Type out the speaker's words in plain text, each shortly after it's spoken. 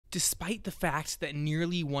Despite the fact that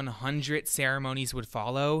nearly 100 ceremonies would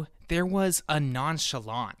follow, there was a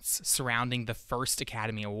nonchalance surrounding the first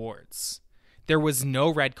Academy Awards. There was no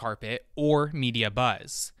red carpet or media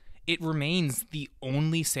buzz. It remains the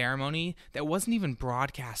only ceremony that wasn't even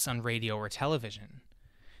broadcast on radio or television.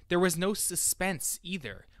 There was no suspense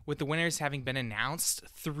either, with the winners having been announced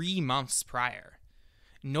 3 months prior.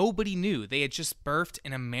 Nobody knew they had just birthed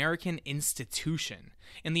an American institution,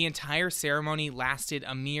 and the entire ceremony lasted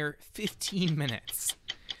a mere 15 minutes.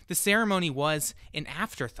 The ceremony was an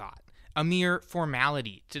afterthought, a mere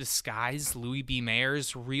formality to disguise Louis B.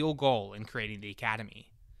 Mayer's real goal in creating the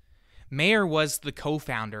Academy. Mayer was the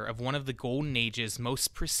co-founder of one of the Golden Age's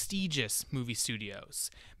most prestigious movie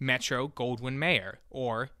studios, Metro-Goldwyn-Mayer,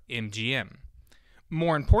 or MGM.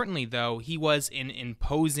 More importantly, though, he was an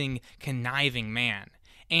imposing, conniving man,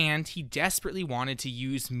 and he desperately wanted to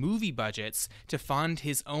use movie budgets to fund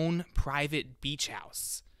his own private beach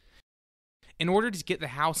house. In order to get the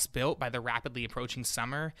house built by the rapidly approaching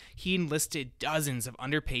summer, he enlisted dozens of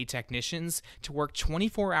underpaid technicians to work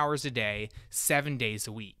 24 hours a day, 7 days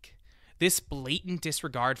a week. This blatant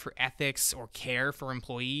disregard for ethics or care for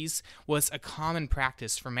employees was a common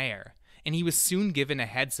practice for Mayer, and he was soon given a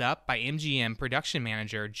heads up by MGM production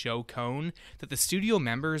manager Joe Cohn that the studio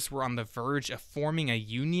members were on the verge of forming a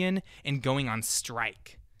union and going on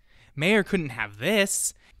strike. Mayer couldn't have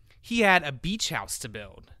this. He had a beach house to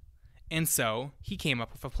build. And so he came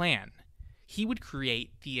up with a plan. He would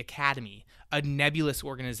create the Academy, a nebulous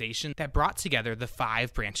organization that brought together the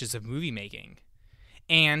 5 branches of movie making.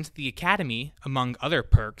 And the Academy, among other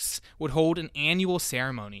perks, would hold an annual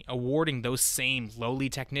ceremony awarding those same lowly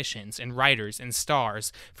technicians and writers and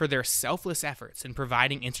stars for their selfless efforts in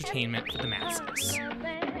providing entertainment for the masses.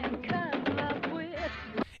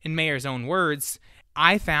 In Mayer's own words,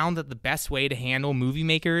 "I found that the best way to handle movie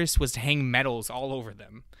makers was to hang medals all over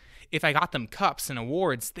them. If I got them cups and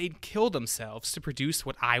awards, they'd kill themselves to produce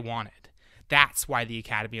what I wanted. That's why the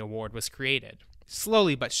Academy Award was created."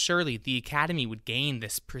 Slowly but surely, the Academy would gain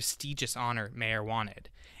this prestigious honor Mayer wanted.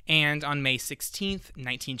 And on May 16,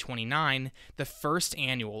 1929, the first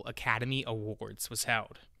annual Academy Awards was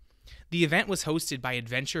held. The event was hosted by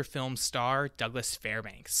adventure film star Douglas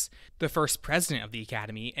Fairbanks, the first president of the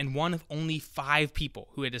Academy and one of only 5 people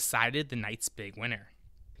who had decided the night's big winner.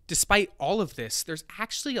 Despite all of this, there's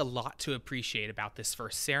actually a lot to appreciate about this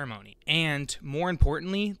first ceremony, and more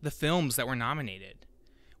importantly, the films that were nominated.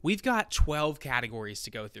 We've got 12 categories to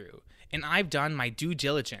go through, and I've done my due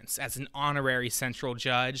diligence as an honorary central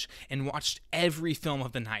judge and watched every film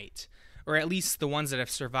of the night, or at least the ones that have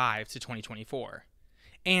survived to 2024.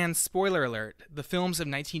 And spoiler alert, the films of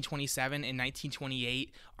 1927 and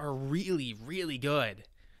 1928 are really, really good.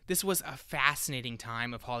 This was a fascinating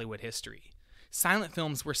time of Hollywood history. Silent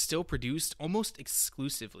films were still produced almost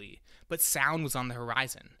exclusively, but sound was on the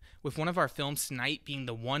horizon, with one of our films tonight being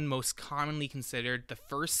the one most commonly considered the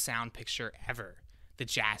first sound picture ever, The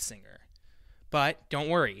Jazz Singer. But don't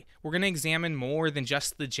worry, we're going to examine more than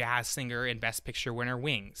just The Jazz Singer and Best Picture winner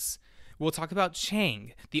Wings. We'll talk about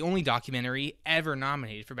Chang, the only documentary ever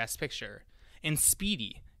nominated for Best Picture, and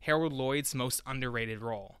Speedy, Harold Lloyd's most underrated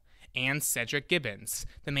role, and Cedric Gibbons,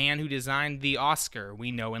 the man who designed the Oscar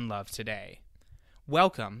we know and love today.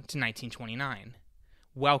 Welcome to 1929.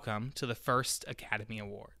 Welcome to the first Academy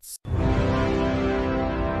Awards.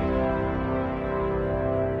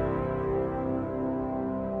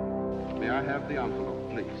 May I have the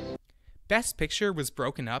envelope, please? Best Picture was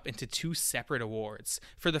broken up into 2 separate awards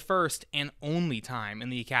for the first and only time in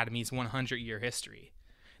the Academy's 100-year history.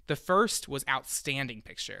 The first was Outstanding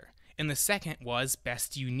Picture, and the second was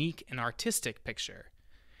Best Unique and Artistic Picture.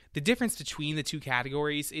 The difference between the 2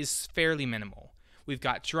 categories is fairly minimal. We've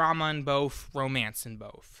got drama in both, romance in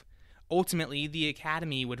both. Ultimately, the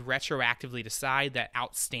Academy would retroactively decide that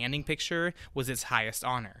Outstanding Picture was its highest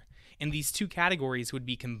honor, and these 2 categories would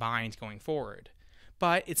be combined going forward.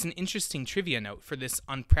 But it's an interesting trivia note for this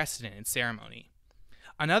unprecedented ceremony.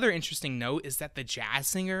 Another interesting note is that The Jazz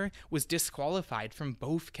Singer was disqualified from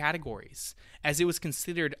both categories, as it was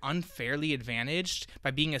considered unfairly advantaged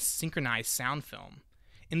by being a synchronized sound film.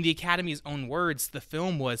 In the Academy's own words, the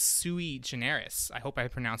film was sui generis, I hope I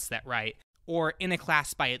pronounced that right, or in a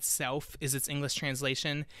class by itself is its English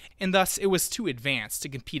translation, and thus it was too advanced to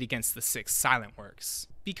compete against the 6 silent works.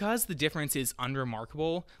 Because the difference is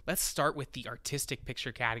unremarkable, let's start with the Artistic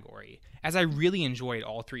Picture category, as I really enjoyed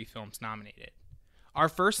all 3 films nominated. Our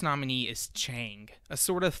first nominee is Chang, a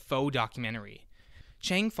sort of faux documentary.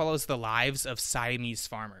 Chang follows the lives of Siamese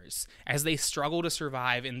farmers as they struggle to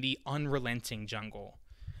survive in the unrelenting jungle.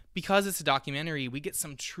 Because it's a documentary, we get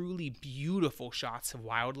some truly beautiful shots of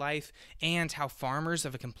wildlife and how farmers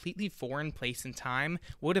of a completely foreign place and time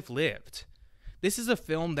would have lived. This is a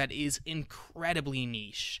film that is incredibly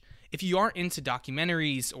niche. If you aren't into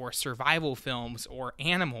documentaries or survival films or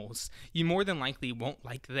animals, you more than likely won't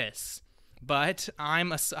like this. But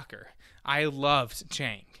I'm a sucker. I loved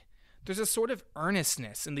Chang. There's a sort of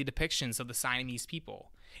earnestness in the depictions of the Siamese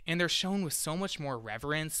people, and they're shown with so much more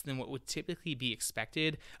reverence than what would typically be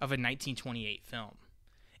expected of a 1928 film.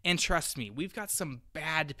 And trust me, we've got some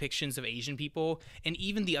bad depictions of Asian people in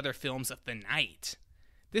even the other films of the night.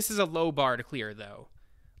 This is a low bar to clear, though.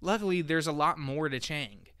 Luckily, there's a lot more to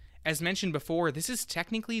Chang. As mentioned before, this is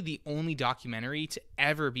technically the only documentary to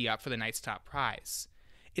ever be up for the night's top prize.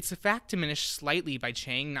 It's a fact diminished slightly by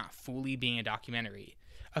Chang not fully being a documentary.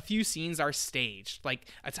 A few scenes are staged, like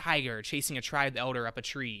a tiger chasing a tribe elder up a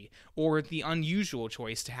tree, or the unusual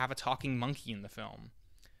choice to have a talking monkey in the film.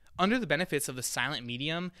 Under the benefits of the silent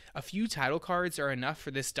medium, a few title cards are enough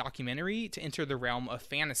for this documentary to enter the realm of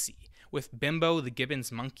fantasy, with Bimbo the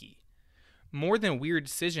Gibbon's monkey. More than a weird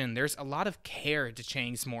decision, there's a lot of care to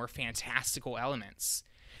Chang's more fantastical elements.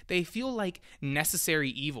 They feel like necessary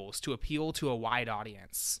evils to appeal to a wide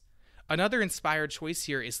audience. Another inspired choice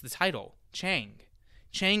here is the title, Chang.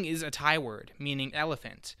 Chang is a Thai word, meaning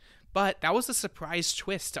elephant, but that was a surprise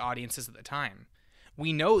twist to audiences at the time.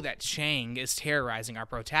 We know that Chang is terrorizing our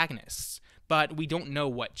protagonists, but we don't know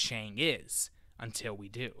what Chang is until we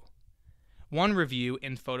do. One review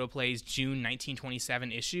in Photoplay's June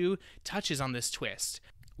 1927 issue touches on this twist,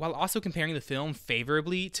 while also comparing the film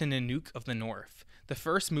favorably to Nanook of the North, the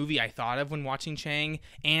first movie I thought of when watching Chang,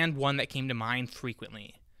 and one that came to mind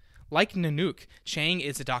frequently. Like Nanook, Chang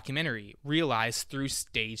is a documentary, realized through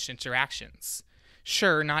staged interactions.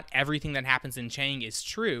 Sure, not everything that happens in Chang is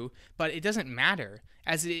true, but it doesn't matter,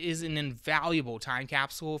 as it is an invaluable time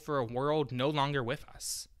capsule for a world no longer with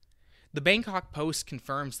us. The Bangkok Post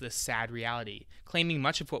confirms this sad reality, claiming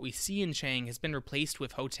much of what we see in Chang has been replaced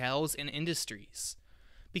with hotels and industries.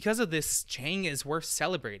 Because of this, Chang is worth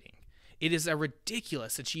celebrating. It is a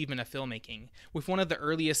ridiculous achievement of filmmaking, with one of the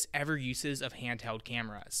earliest ever uses of handheld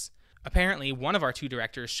cameras. Apparently, one of our two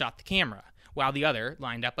directors shot the camera, while the other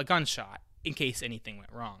lined up a gunshot, in case anything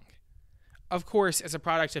went wrong. Of course, as a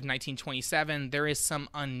product of 1927, there is some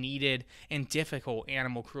unneeded and difficult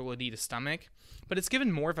animal cruelty to stomach, but it's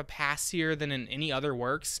given more of a pass here than in any other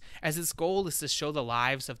works, as its goal is to show the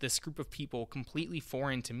lives of this group of people completely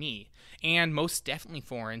foreign to me, and most definitely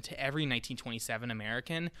foreign to every 1927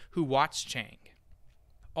 American who watched Chang.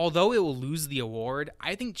 Although it will lose the award,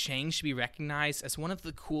 I think Chang should be recognized as one of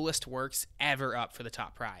the coolest works ever up for the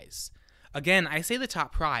top prize. Again, I say the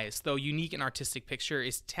top prize, though Unique and Artistic Picture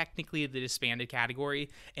is technically the disbanded category,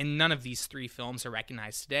 and none of these three films are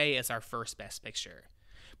recognized today as our first Best Picture.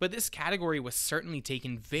 But this category was certainly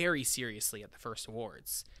taken very seriously at the first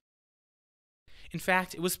awards. In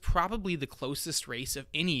fact, it was probably the closest race of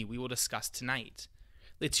any we will discuss tonight.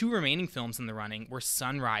 The two remaining films in the running were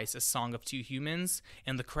Sunrise, A Song of Two Humans,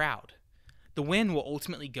 and The Crowd. The win will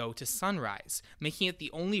ultimately go to Sunrise, making it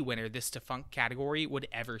the only winner this defunct category would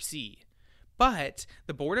ever see. But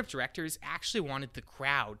the board of directors actually wanted The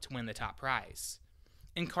Crowd to win the top prize.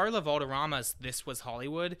 In Carla Valderrama's This Was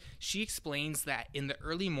Hollywood, she explains that in the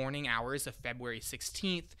early morning hours of February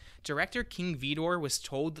 16th, director King Vidor was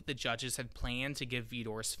told that the judges had planned to give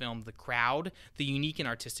Vidor's film The Crowd the Unique and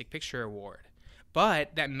Artistic Picture Award,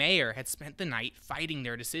 but that Mayer had spent the night fighting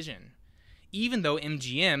their decision. Even though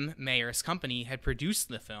MGM, Mayer's company, had produced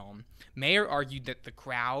the film, Mayer argued that The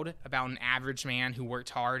Crowd, about an average man who worked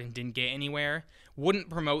hard and didn't get anywhere, wouldn't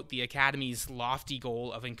promote the Academy's lofty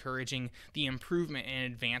goal of encouraging the improvement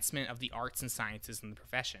and advancement of the arts and sciences in the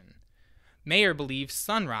profession. Mayer believed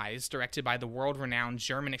Sunrise, directed by the world-renowned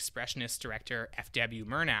German expressionist director F.W.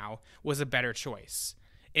 Murnau, was a better choice.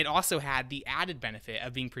 It also had the added benefit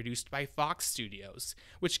of being produced by Fox Studios,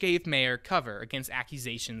 which gave Mayer cover against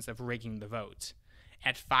accusations of rigging the vote.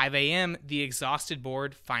 At 5 a.m., the exhausted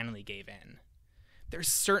board finally gave in. There's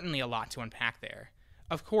certainly a lot to unpack there.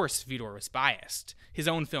 Of course, Vidor was biased. His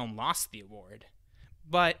own film lost the award.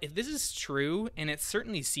 But if this is true, and it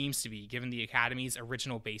certainly seems to be given the Academy's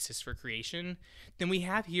original basis for creation, then we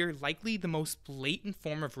have here likely the most blatant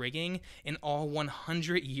form of rigging in all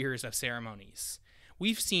 100 years of ceremonies.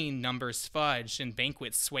 We've seen numbers fudged and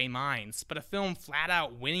banquets sway minds, but a film flat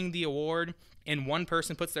out winning the award and one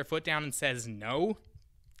person puts their foot down and says no?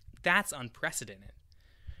 That's unprecedented.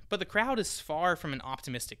 But The Crowd is far from an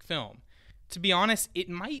optimistic film. To be honest, it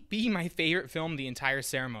might be my favorite film the entire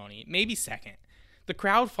ceremony, maybe second. The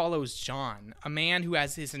Crowd follows John, a man who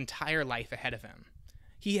has his entire life ahead of him.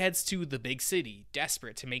 He heads to the big city,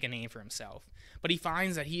 desperate to make a name for himself, but he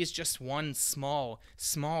finds that he is just one small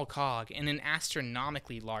cog in an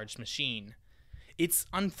astronomically large machine. It's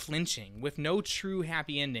unflinching, with no true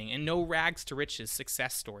happy ending and no rags to riches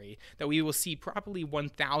success story that we will see probably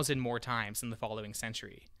 1,000 more times in the following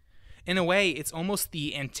century. In a way, it's almost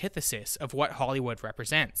the antithesis of what Hollywood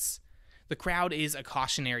represents. The crowd is a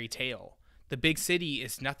cautionary tale. The big city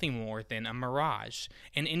is nothing more than a mirage,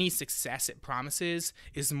 and any success it promises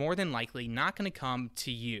is more than likely not going to come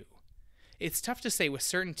to you. It's tough to say with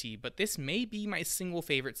certainty, but this may be my single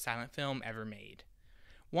favorite silent film ever made.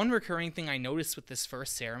 One recurring thing I noticed with this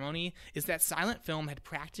first ceremony is that silent film had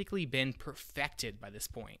practically been perfected by this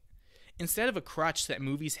point. Instead of a crutch that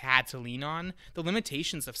movies had to lean on, the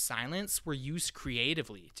limitations of silence were used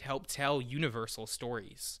creatively to help tell universal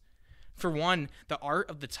stories. For one, the art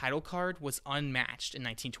of the title card was unmatched in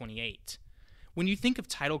 1928. When you think of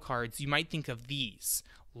title cards, you might think of these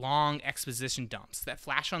long exposition dumps that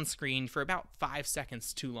flash on screen for about 5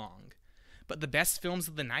 seconds too long. But the best films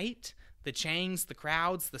of the night, the Changs, the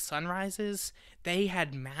crowds, the sunrises, they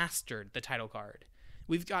had mastered the title card.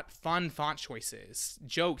 We've got fun font choices,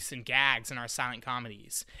 jokes and gags in our silent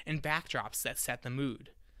comedies, and backdrops that set the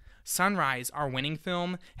mood. Sunrise, our winning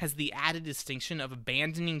film, has the added distinction of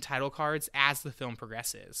abandoning title cards as the film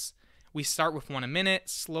progresses. We start with one a minute,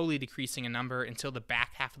 slowly decreasing a number until the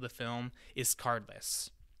back half of the film is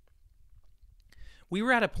cardless. We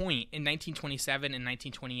were at a point in 1927 and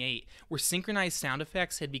 1928 where synchronized sound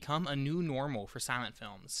effects had become a new normal for silent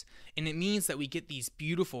films, and it means that we get these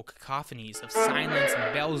beautiful cacophonies of silence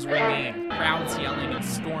and bells ringing and crowds yelling and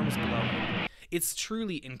storms blowing. It's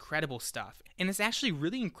truly incredible stuff, and it's actually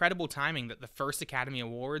really incredible timing that the first Academy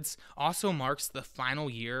Awards also marks the final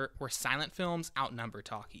year where silent films outnumber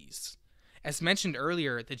talkies. As mentioned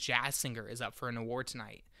earlier, The Jazz Singer is up for an award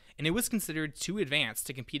tonight, and it was considered too advanced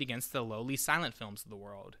to compete against the lowly silent films of the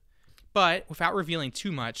world. But without revealing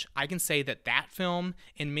too much, I can say that that film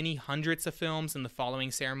and many hundreds of films in the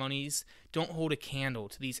following ceremonies don't hold a candle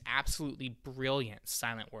to these absolutely brilliant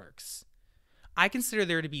silent works. I consider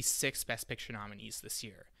there to be 6 Best Picture nominees this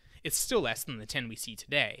year. It's still less than the 10 we see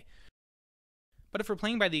today. But if we're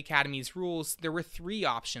playing by the Academy's rules, there were 3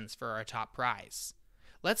 options for our top prize.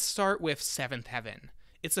 Let's start with Seventh Heaven.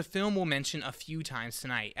 It's a film we'll mention a few times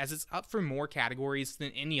tonight, as it's up for more categories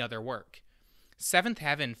than any other work. Seventh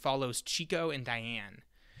Heaven follows Chico and Diane.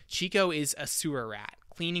 Chico is a sewer rat,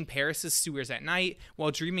 cleaning Paris's sewers at night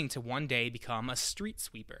while dreaming to one day become a street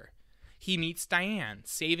sweeper. He meets Diane,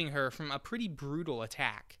 saving her from a pretty brutal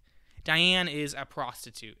attack. Diane is a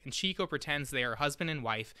prostitute, and Chico pretends they are husband and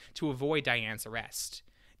wife to avoid Diane's arrest.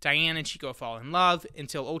 Diane and Chico fall in love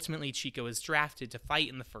until ultimately Chico is drafted to fight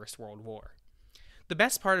in the First World War. The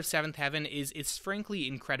best part of Seventh Heaven is its frankly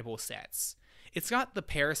incredible sets. It's got the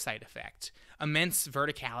Parasite effect, immense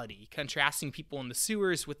verticality, contrasting people in the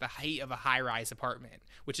sewers with the height of a high-rise apartment,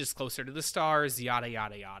 which is closer to the stars, yada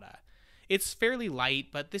yada yada. It's fairly light,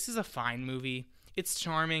 but this is a fine movie. It's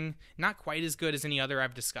charming, not quite as good as any other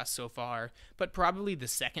I've discussed so far, but probably the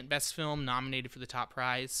second best film nominated for the top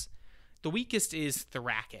prize. The weakest is The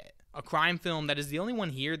Racket, a crime film that is the only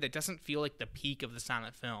one here that doesn't feel like the peak of the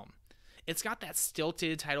silent film. It's got that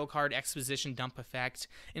stilted title card exposition dump effect,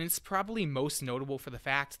 and it's probably most notable for the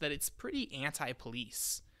fact that it's pretty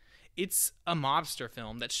anti-police. It's a mobster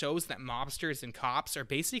film that shows that mobsters and cops are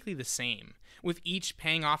basically the same, with each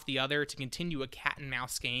paying off the other to continue a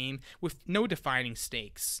cat-and-mouse game with no defining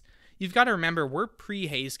stakes. You've got to remember, we're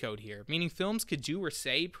pre-Hays Code here, meaning films could do or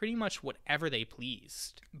say pretty much whatever they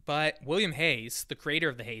pleased. But William Hays, the creator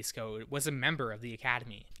of the Hays Code, was a member of the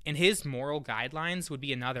Academy, and his moral guidelines would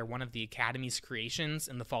be another one of the Academy's creations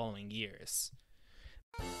in the following years.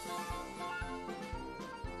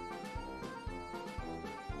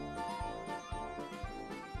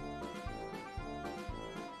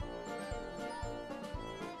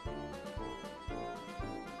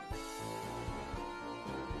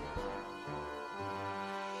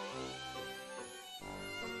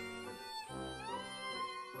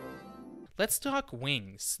 Let's talk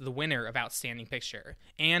Wings, the winner of Outstanding Picture,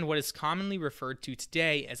 and what is commonly referred to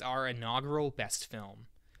today as our inaugural Best Film.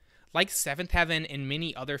 Like Seventh Heaven and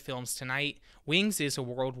many other films tonight, Wings is a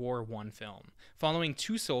World War I film, following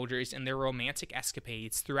 2 soldiers and their romantic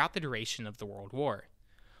escapades throughout the duration of the World War.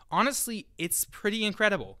 Honestly, it's pretty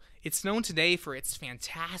incredible. It's known today for its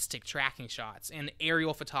fantastic tracking shots and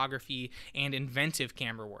aerial photography and inventive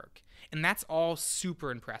camera work, and that's all super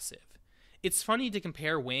impressive. It's funny to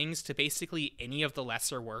compare Wings to basically any of the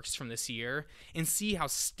lesser works from this year and see how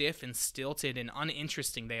stiff and stilted and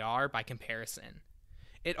uninteresting they are by comparison.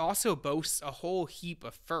 It also boasts a whole heap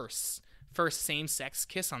of firsts. first same-sex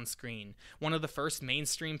kiss on screen, one of the first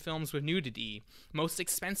mainstream films with nudity, most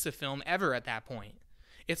expensive film ever at that point.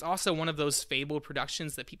 It's also one of those fabled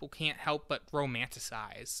productions that people can't help but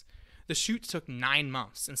romanticize. The shoot took 9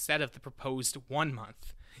 months instead of the proposed 1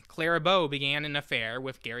 month. Clara Bow began an affair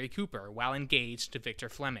with Gary Cooper while engaged to Victor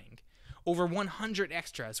Fleming. Over 100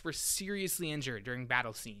 extras were seriously injured during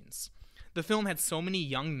battle scenes. The film had so many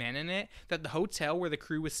young men in it that the hotel where the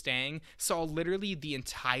crew was staying saw literally the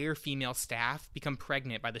entire female staff become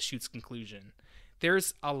pregnant by the shoot's conclusion.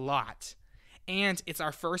 There's a lot. And it's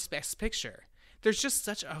our first Best Picture. There's just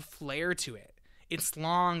such a flair to it. It's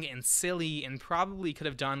long and silly and probably could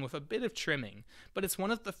have done with a bit of trimming, but it's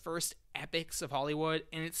one of the first epics of Hollywood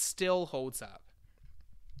and it still holds up.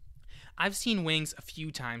 I've seen Wings a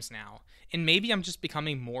few times now, and maybe I'm just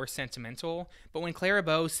becoming more sentimental, but when Clara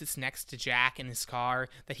Bow sits next to Jack in his car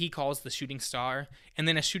that he calls the shooting star, and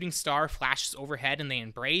then a shooting star flashes overhead and they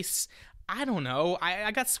embrace, I don't know,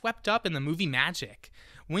 I got swept up in the movie magic.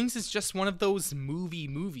 Wings is just one of those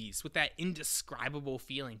movies with that indescribable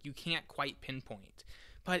feeling you can't quite pinpoint.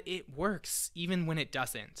 But it works, even when it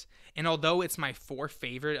doesn't. And although it's my fourth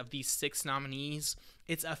favorite of these 6 nominees,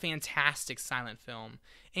 it's a fantastic silent film,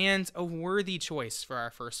 and a worthy choice for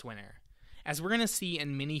our first winner. As we're going to see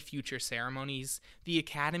in many future ceremonies, the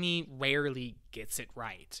Academy rarely gets it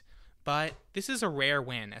right. But this is a rare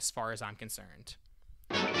win as far as I'm concerned.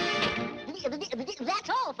 That's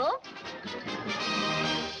all, folks.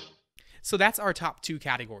 So that's our top 2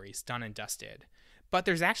 categories, done and dusted. But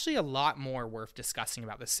there's actually a lot more worth discussing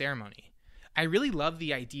about this ceremony. I really love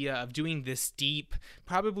the idea of doing this deep,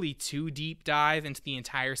 probably too deep dive into the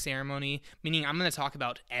entire ceremony, meaning I'm going to talk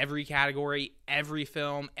about every category, every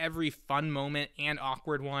film, every fun moment and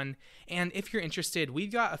awkward one. And if you're interested,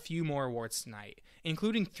 we've got a few more awards tonight,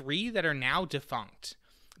 including 3 that are now defunct.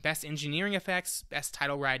 Best Engineering Effects, Best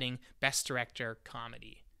Title Writing, Best Director,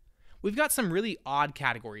 Comedy. We've got some really odd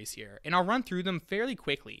categories here, and I'll run through them fairly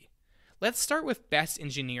quickly. Let's start with Best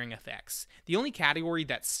Engineering Effects, the only category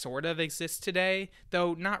that sort of exists today,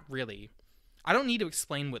 though not really. I don't need to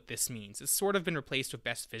explain what this means. It's sort of been replaced with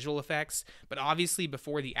Best Visual Effects, but obviously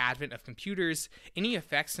before the advent of computers, any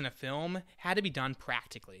effects in a film had to be done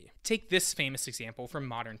practically. Take this famous example from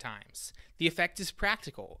modern times. The effect is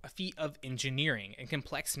practical, a feat of engineering and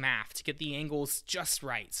complex math to get the angles just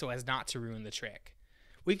right so as not to ruin the trick.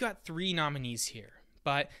 We've got 3 nominees here,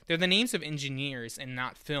 but they're the names of engineers and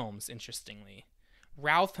not films, interestingly.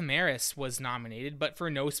 Ralph Fiennes was nominated, but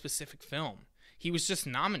for no specific film. He was just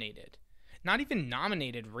nominated. Not even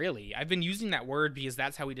nominated, really. I've been using that word because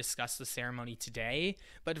that's how we discuss the ceremony today,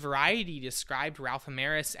 but Variety described Ralph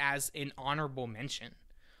Fiennes as an honorable mention.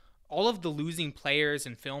 All of the losing players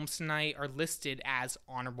in films tonight are listed as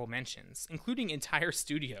honorable mentions, including entire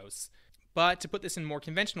studios. But to put this in more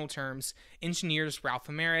conventional terms, engineers Ralph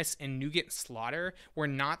Fiennes and Nugent Slaughter were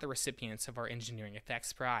not the recipients of our Engineering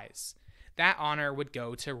Effects Prize. That honor would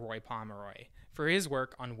go to Roy Pomeroy for his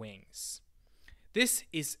work on Wings. This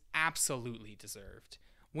is absolutely deserved.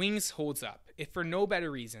 Wings holds up, if for no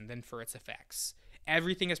better reason than for its effects.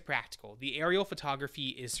 Everything is practical. The aerial photography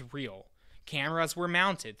is real. Cameras were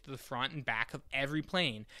mounted to the front and back of every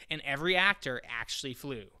plane, and every actor actually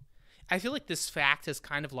flew. I feel like this fact has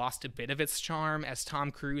kind of lost a bit of its charm as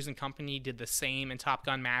Tom Cruise and company did the same in Top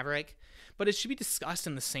Gun Maverick, but it should be discussed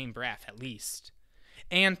in the same breath at least.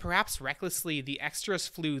 And perhaps recklessly, the extras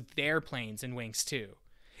flew their planes in Wings too.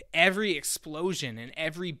 Every explosion and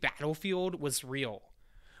every battlefield was real.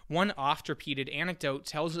 One oft-repeated anecdote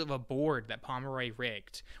tells of a board that Pomeroy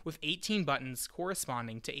rigged, with 18 buttons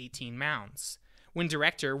corresponding to 18 mounds. When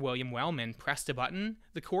director William Wellman pressed a button,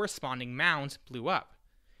 the corresponding mound blew up.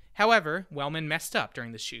 However, Wellman messed up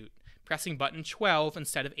during the shoot, pressing button 12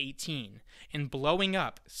 instead of 18, and blowing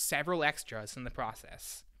up several extras in the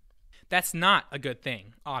process. That's not a good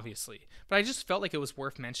thing, obviously, but I just felt like it was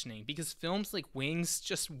worth mentioning because films like Wings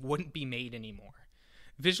just wouldn't be made anymore.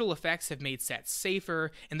 Visual effects have made sets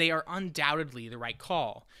safer, and they are undoubtedly the right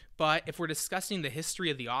call, but if we're discussing the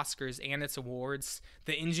history of the Oscars and its awards,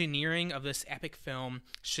 the engineering of this epic film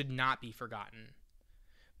should not be forgotten.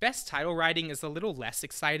 Best title writing is a little less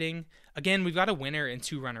exciting. Again, we've got a winner and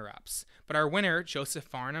 2 runner-ups, but our winner, Joseph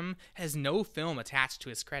Farnham, has no film attached to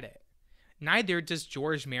his credit. Neither does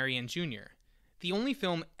George Marion Jr. The only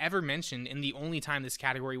film ever mentioned in the only time this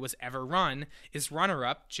category was ever run is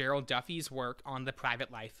runner-up Gerald Duffy's work on The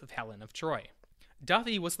Private Life of Helen of Troy.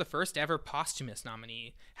 Duffy was the first ever posthumous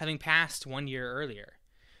nominee, having passed 1 year earlier.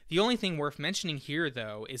 The only thing worth mentioning here,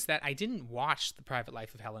 though, is that I didn't watch The Private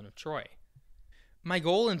Life of Helen of Troy. My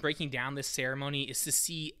goal in breaking down this ceremony is to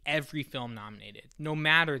see every film nominated, no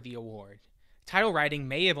matter the award. Title writing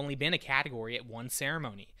may have only been a category at one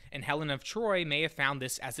ceremony, and Helen of Troy may have found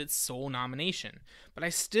this as its sole nomination, but I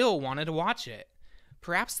still wanted to watch it.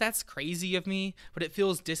 Perhaps that's crazy of me, but it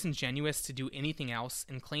feels disingenuous to do anything else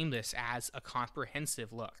and claim this as a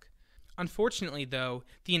comprehensive look. Unfortunately, though,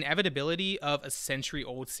 the inevitability of a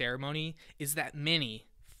century-old ceremony is that many,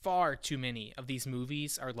 far too many, of these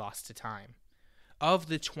movies are lost to time. Of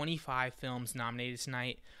the 25 films nominated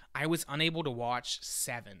tonight, I was unable to watch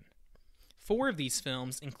 7. 4 of these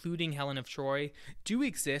films, including Helen of Troy, do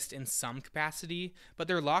exist in some capacity, but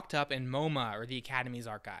they're locked up in MoMA or the Academy's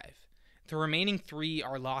archive. The remaining 3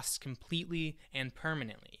 are lost completely and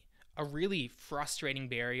permanently, a really frustrating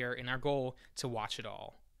barrier in our goal to watch it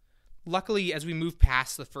all. Luckily, as we move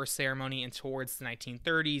past the first ceremony and towards the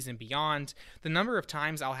 1930s and beyond, the number of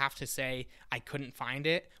times I'll have to say I couldn't find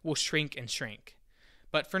it will shrink and shrink.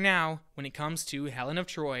 But for now, when it comes to Helen of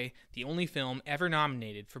Troy, the only film ever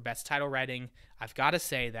nominated for Best Title Writing, I've got to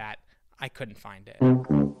say that I couldn't find it.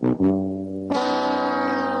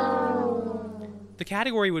 The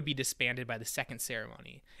category would be disbanded by the second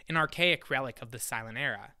ceremony, an archaic relic of the silent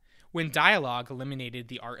era. When dialogue eliminated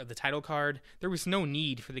the art of the title card, there was no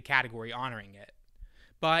need for the category honoring it.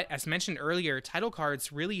 But, as mentioned earlier, title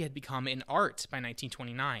cards really had become an art by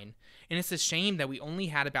 1929, and it's a shame that we only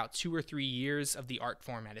had about 2 or 3 years of the art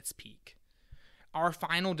form at its peak. Our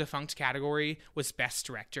final defunct category was Best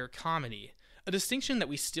Director Comedy, a distinction that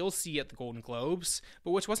we still see at the Golden Globes,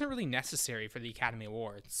 but which wasn't really necessary for the Academy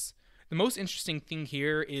Awards. The most interesting thing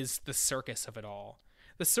here is the circus of it all.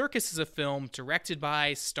 The Circus is a film directed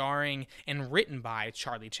by, starring, and written by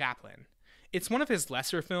Charlie Chaplin. It's one of his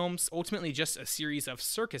lesser films, ultimately just a series of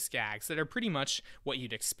circus gags that are pretty much what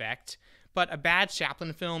you'd expect, but a bad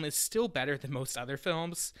Chaplin film is still better than most other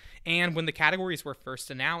films, and when the categories were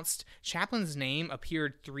first announced, Chaplin's name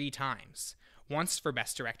appeared 3 times. Once for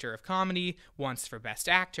Best Director of Comedy, once for Best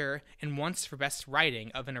Actor, and once for Best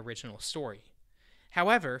Writing of an Original Story.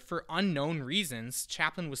 However, for unknown reasons,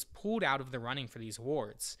 Chaplin was pulled out of the running for these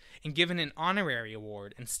awards, and given an honorary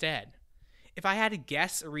award instead. If I had to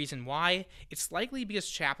guess a reason why, it's likely because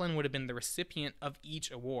Chaplin would have been the recipient of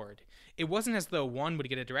each award. It wasn't as though one would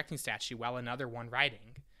get a directing statue while another won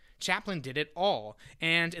writing. Chaplin did it all,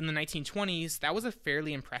 and in the 1920s, that was a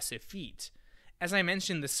fairly impressive feat. As I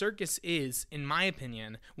mentioned, The Circus is, in my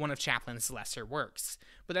opinion, one of Chaplin's lesser works,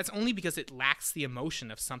 but that's only because it lacks the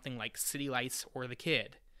emotion of something like City Lights or The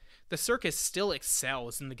Kid. The Circus still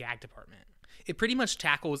excels in the gag department. It pretty much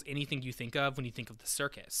tackles anything you think of when you think of the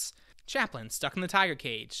circus. Chaplin stuck in the tiger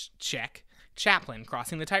cage, check. Chaplin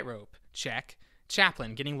crossing the tightrope, check.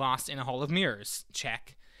 Chaplin getting lost in a hall of mirrors,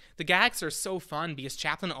 check. The gags are so fun because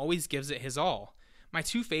Chaplin always gives it his all. My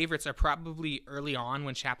 2 favorites are probably early on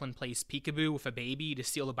when Chaplin plays peekaboo with a baby to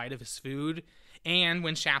steal a bite of his food, and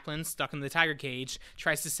when Chaplin, stuck in the tiger cage,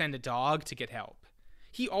 tries to send a dog to get help.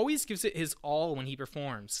 He always gives it his all when he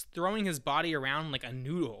performs, throwing his body around like a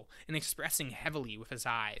noodle and expressing heavily with his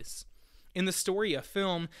eyes. In the story of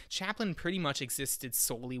film, Chaplin pretty much existed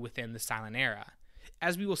solely within the silent era.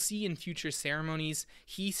 As we will see in future ceremonies,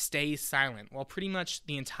 he stays silent while pretty much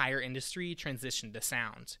the entire industry transitioned to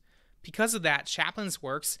sound. Because of that, Chaplin's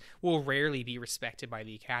works will rarely be respected by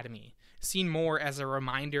the Academy, seen more as a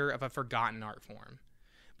reminder of a forgotten art form.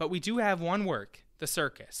 But we do have one work, The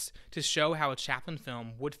Circus, to show how a Chaplin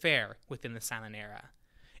film would fare within the silent era.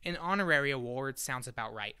 An honorary award sounds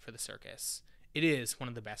about right for The Circus. It is one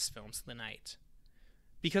of the best films of the night.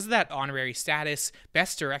 Because of that honorary status,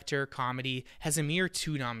 Best Director Comedy has a mere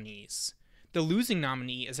 2 nominees. The losing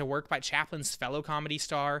nominee is a work by Chaplin's fellow comedy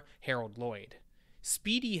star, Harold Lloyd.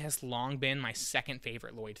 Speedy has long been my second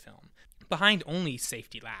favorite Lloyd film, behind only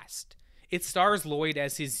Safety Last. It stars Lloyd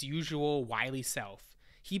as his usual wily self.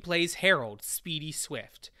 He plays Harold Speedy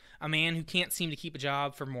Swift, a man who can't seem to keep a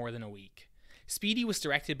job for more than a week. Speedy was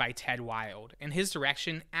directed by Ted Wilde, and his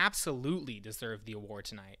direction absolutely deserved the award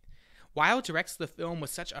tonight. Wilde directs the film with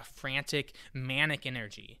such a frantic, manic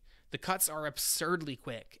energy. The cuts are absurdly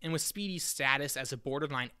quick, and with Speedy's status as a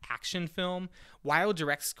borderline action film, Wilde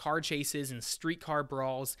directs car chases and streetcar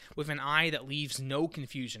brawls with an eye that leaves no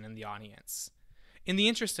confusion in the audience. In the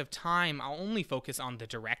interest of time, I'll only focus on the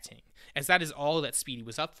directing, as that is all that Speedy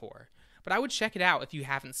was up for, but I would check it out if you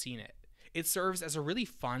haven't seen it. It serves as a really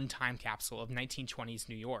fun time capsule of 1920s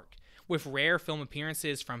New York, with rare film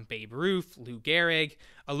appearances from Babe Ruth, Lou Gehrig,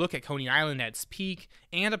 a look at Coney Island at its peak,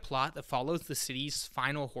 and a plot that follows the city's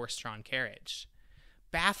final horse-drawn carriage.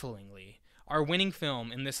 Bafflingly, our winning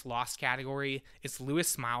film in this lost category is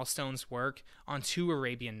Louis Milestone's work on 2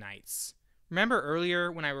 Arabian Nights. Remember earlier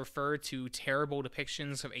when I referred to terrible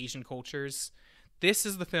depictions of Asian cultures? This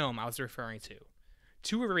is the film I was referring to.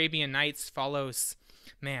 Two Arabian Nights follows,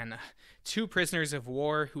 two prisoners of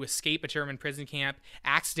war who escape a German prison camp,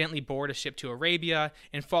 accidentally board a ship to Arabia,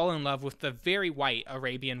 and fall in love with the very white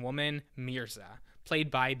Arabian woman, Mirza, played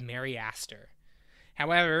by Mary Astor.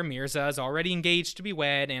 However, Mirza is already engaged to be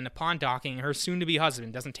wed, and upon docking, her soon-to-be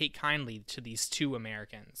husband doesn't take kindly to these two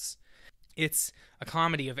Americans. It's a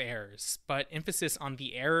comedy of errors, but emphasis on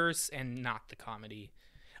the errors and not the comedy.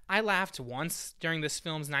 I laughed once during this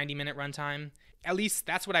film's 90-minute runtime. At least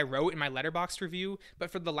that's what I wrote in my Letterboxd review, but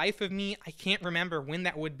for the life of me, I can't remember when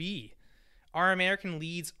that would be. Our American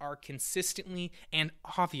leads are consistently and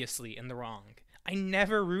obviously in the wrong. I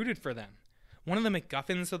never rooted for them. One of the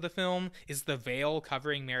MacGuffins of the film is the veil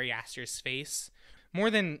covering Mary Astor's face. More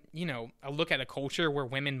than, a look at a culture where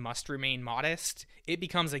women must remain modest, it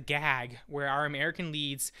becomes a gag where our American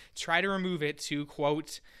leads try to remove it to,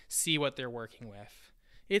 quote, see what they're working with.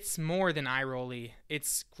 It's more than eye-rolly.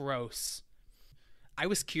 It's gross. I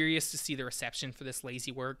was curious to see the reception for this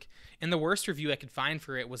lazy work, and the worst review I could find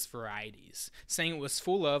for it was Variety's, saying it was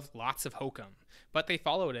full of lots of hokum, but they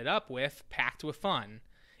followed it up with packed with fun.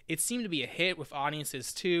 It seemed to be a hit with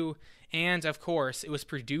audiences too, and of course, it was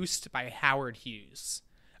produced by Howard Hughes.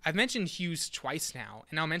 I've mentioned Hughes twice now,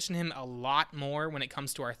 and I'll mention him a lot more when it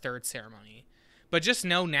comes to our third ceremony. But just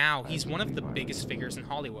know now, he's one of the biggest figures in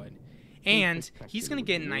Hollywood. And he's going to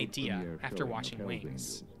get an idea after watching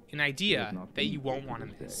Wings. An idea that you won't want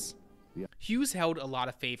to miss. Hughes held a lot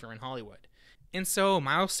of favor in Hollywood, and so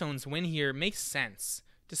Milestone's win here makes sense,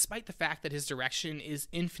 despite the fact that his direction is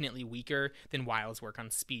infinitely weaker than Wilde's work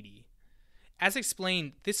on Speedy. As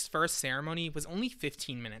explained, this first ceremony was only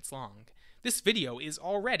 15 minutes long. This video is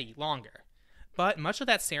already longer. But much of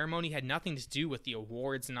that ceremony had nothing to do with the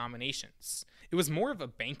awards and nominations. It was more of a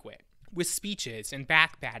banquet, with speeches and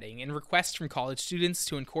backpatting and requests from college students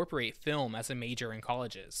to incorporate film as a major in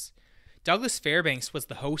colleges. Douglas Fairbanks was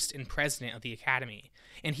the host and president of the Academy,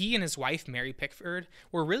 and he and his wife Mary Pickford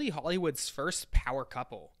were really Hollywood's first power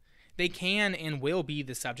couple. They can and will be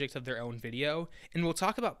the subject of their own video, and we'll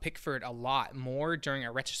talk about Pickford a lot more during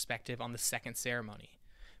our retrospective on the second ceremony.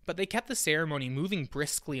 But they kept the ceremony moving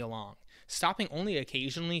briskly along, stopping only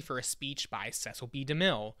occasionally for a speech by Cecil B.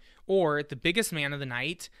 DeMille, or the biggest man of the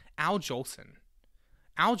night, Al Jolson.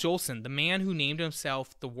 Al Jolson, the man who named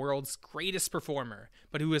himself the world's greatest performer,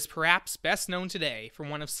 but who is perhaps best known today for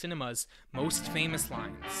one of cinema's most famous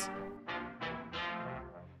lines.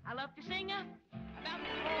 I love to sing about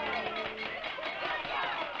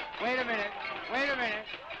Wait a minute.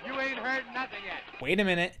 You ain't heard nothing yet. Wait a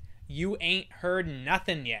minute. You ain't heard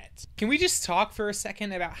nothing yet. Can we just talk for a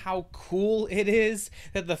second about how cool it is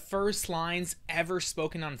that the first lines ever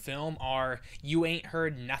spoken on film are, "You ain't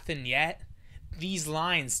heard nothing yet"? These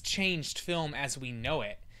lines changed film as we know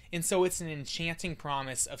it, and so it's an enchanting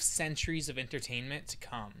promise of centuries of entertainment to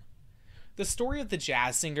come. The story of the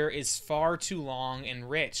jazz singer is far too long and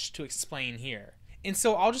rich to explain here, and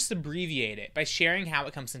so I'll just abbreviate it by sharing how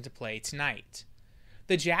it comes into play tonight.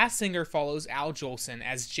 The jazz singer follows Al Jolson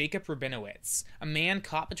as Jacob Rabinowitz, a man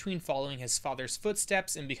caught between following his father's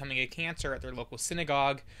footsteps and becoming a cantor at their local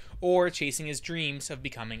synagogue, or chasing his dreams of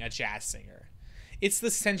becoming a jazz singer. It's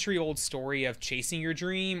the century-old story of chasing your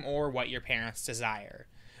dream or what your parents desire.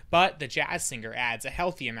 But the jazz singer adds a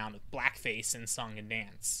healthy amount of blackface in song and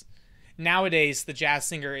dance. Nowadays, the jazz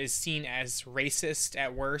singer is seen as racist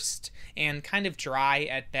at worst and kind of dry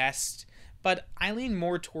at best, but I lean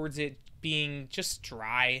more towards it being just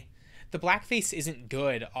dry. The blackface isn't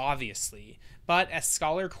good, obviously, but as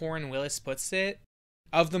scholar Corin Willis puts it,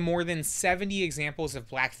 of the more than 70 examples of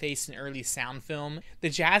blackface in early sound film, The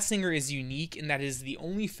Jazz Singer is unique in that it is the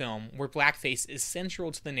only film where blackface is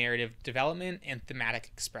central to the narrative development and thematic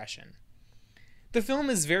expression. The film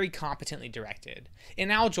is very competently directed,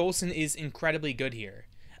 and Al Jolson is incredibly good here.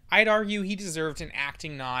 I'd argue he deserved an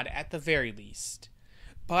acting nod at the very least.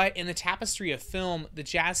 But in the tapestry of film, The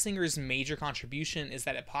Jazz Singer's major contribution is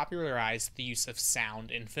that it popularized the use of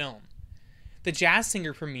sound in film. The Jazz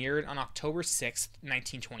Singer premiered on October 6,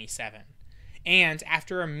 1927, and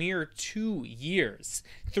after a mere 2 years,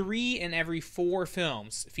 3 in every 4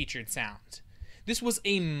 films featured sound. This was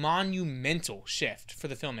a monumental shift for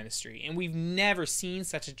the film industry, and we've never seen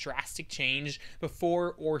such a drastic change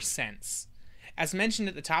before or since. As mentioned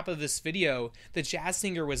at the top of this video, The Jazz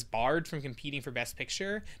Singer was barred from competing for Best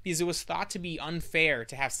Picture because it was thought to be unfair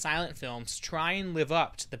to have silent films try and live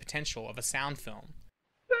up to the potential of a sound film.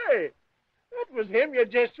 Say, that was him you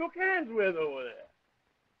just shook hands with over there.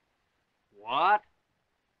 What?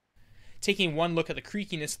 Taking one look at the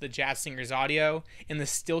creakiness of The Jazz Singer's audio and the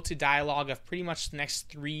stilted dialogue of pretty much the next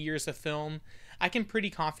 3 years of film, I can pretty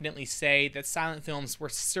confidently say that silent films were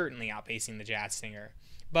certainly outpacing The Jazz Singer.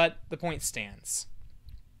 But the point stands.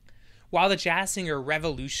 While The Jazz Singer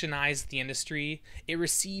revolutionized the industry, it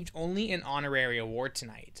received only an honorary award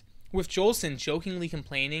tonight, with Jolson jokingly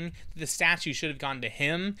complaining that the statue should have gone to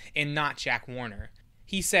him and not Jack Warner.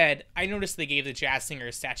 He said, "I noticed they gave The Jazz Singer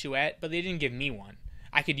a statuette, but they didn't give me one.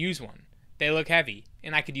 I could use one. They look heavy,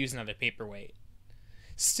 and I could use another paperweight."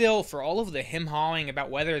 Still, for all of the him-hawing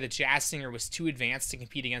about whether The Jazz Singer was too advanced to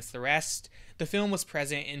compete against the rest, the film was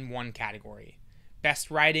present in one category: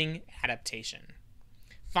 Best Writing Adaptation.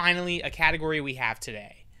 Finally, a category we have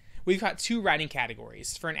today. We've got two writing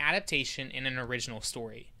categories for an adaptation and an original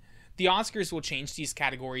story. The Oscars will change these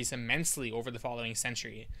categories immensely over the following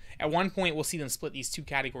century. At one point, we'll see them split these two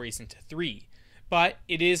categories into three, but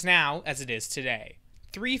it is now as it is today.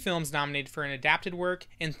 3 films nominated for an adapted work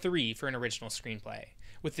and 3 for an original screenplay,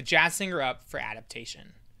 with The Jazz Singer up for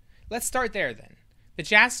adaptation. Let's start there then. The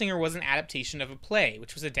Jazz Singer was an adaptation of a play,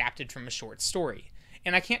 which was adapted from a short story,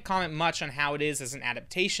 and I can't comment much on how it is as an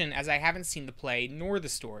adaptation as I haven't seen the play nor the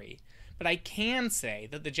story. But I can say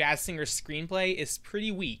that The Jazz Singer's screenplay is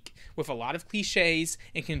pretty weak, with a lot of cliches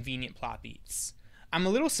and convenient plot beats. I'm a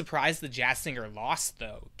little surprised The Jazz Singer lost,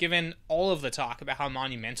 though, given all of the talk about how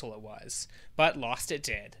monumental it was, but lost it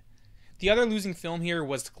did. The other losing film here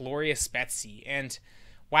was Glorious Betsy, and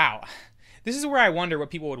wow, this is where I wonder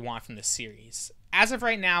what people would want from this series. As of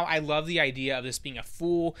right now, I love the idea of this being a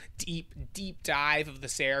full, deep dive of the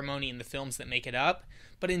ceremony and the films that make it up,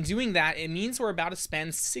 but in doing that, it means we're about to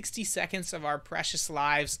spend 60 seconds of our precious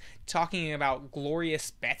lives talking about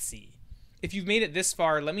Glorious Betsy. If you've made it this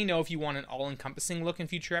far, let me know if you want an all-encompassing look in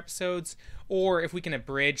future episodes, or if we can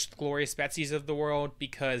abridge the Glorious Betsies of the world,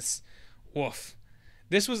 because, woof.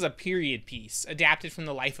 This was a period piece, adapted from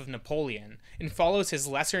the life of Napoleon, and follows his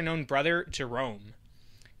lesser-known brother, Jerome.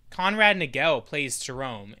 Conrad Nagel plays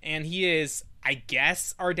Jerome, and he is, I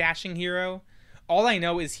guess, our dashing hero. All I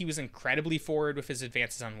know is he was incredibly forward with his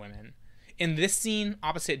advances on women. In this scene,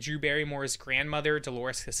 opposite Drew Barrymore's grandmother,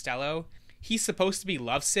 Dolores Costello, he's supposed to be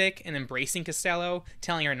lovesick and embracing Costello,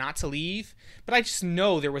 telling her not to leave, but I just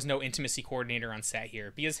know there was no intimacy coordinator on set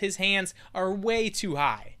here, because his hands are way too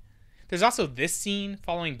high. There's also this scene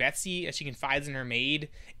following Betsy as she confides in her maid,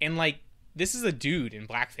 and this is a dude in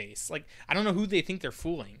blackface. I don't know who they think they're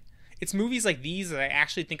fooling. It's movies like these that I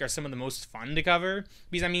actually think are some of the most fun to cover,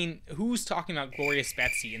 because who's talking about Glorious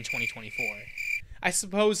Betsy in 2024? I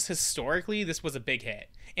suppose historically this was a big hit,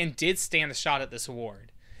 and did stand a shot at this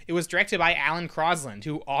award. It was directed by Alan Crosland,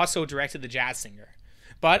 who also directed The Jazz Singer.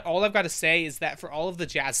 But all I've got to say is that for all of The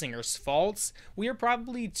Jazz Singer's faults, we are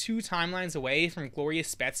probably 2 timelines away from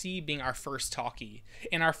Glorious Betsy being our first talkie,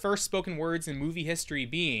 and our first spoken words in movie history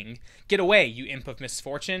being, "Get away, you imp of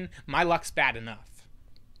misfortune, my luck's bad enough."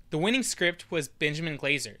 The winning script was Benjamin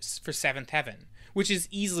Glazer's for Seventh Heaven, which is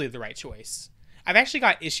easily the right choice. I've actually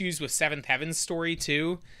got issues with Seventh Heaven's story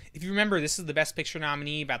too. If you remember, this is the Best Picture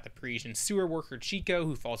nominee about the Parisian sewer worker Chico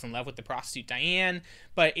who falls in love with the prostitute Diane,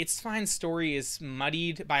 but its fine story is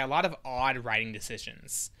muddied by a lot of odd writing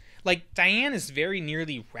decisions. Diane is very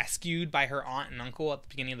nearly rescued by her aunt and uncle at the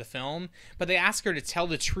beginning of the film, but they ask her to tell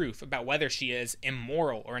the truth about whether she is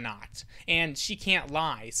immoral or not. And she can't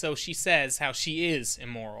lie, so she says how she is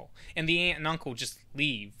immoral, and the aunt and uncle just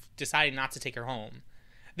leave, deciding not to take her home.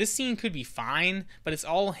 This scene could be fine, but it's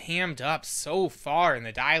all hammed up so far in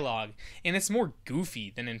the dialogue, and it's more goofy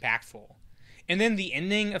than impactful. And then the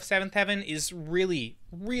ending of Seventh Heaven is really,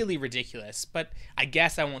 really ridiculous, but I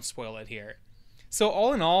guess I won't spoil it here. So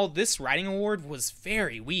all in all, this writing award was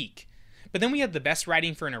very weak. But then we had the best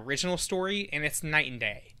writing for an original story, and it's night and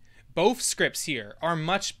day. Both scripts here are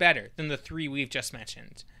much better than the 3 we've just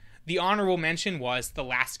mentioned. The honorable mention was The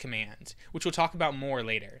Last Command, which we'll talk about more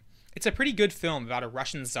later. It's a pretty good film about a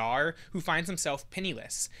Russian czar who finds himself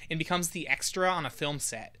penniless and becomes the extra on a film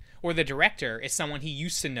set, or the director is someone he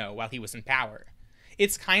used to know while he was in power.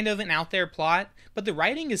 It's kind of an out there plot, but the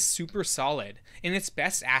writing is super solid, and its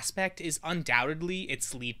best aspect is undoubtedly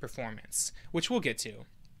its lead performance, which we'll get to.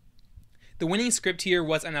 The winning script here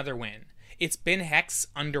was another win. It's Ben Hecht's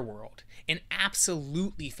Underworld, an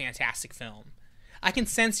absolutely fantastic film. I can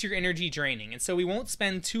sense your energy draining, and so we won't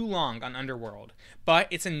spend too long on Underworld, but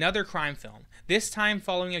it's another crime film, this time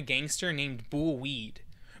following a gangster named Bull Weed.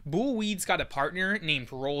 Bull Weed's got a partner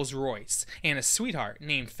named Rolls Royce, and a sweetheart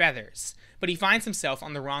named Feathers, but he finds himself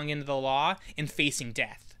on the wrong end of the law and facing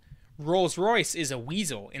death. Rolls Royce is a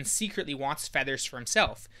weasel and secretly wants Feathers for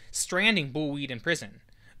himself, stranding Bull Weed in prison.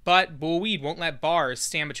 But Bull Weed won't let bars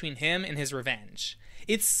stand between him and his revenge.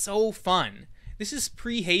 It's so fun. This is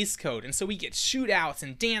pre-Hays Code, and so we get shootouts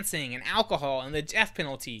and dancing and alcohol and the death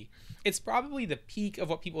penalty. It's probably the peak of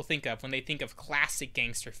what people think of when they think of classic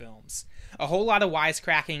gangster films. A whole lot of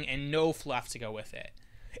wisecracking and no fluff to go with it.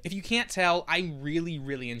 If you can't tell, I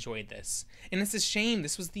really enjoyed this. And it's a shame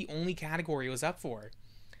this was the only category it was up for.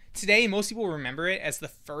 Today, most people remember it as the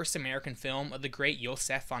first American film of the great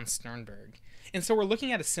Josef von Sternberg. And so we're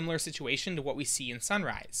looking at a similar situation to what we see in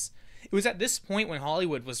Sunrise. It was at this point when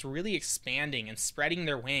Hollywood was really expanding and spreading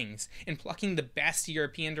their wings and plucking the best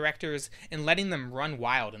European directors and letting them run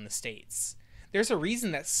wild in the States. There's a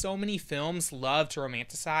reason that so many films love to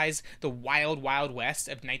romanticize the wild, wild west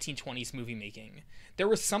of 1920s movie making. There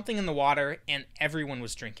was something in the water and everyone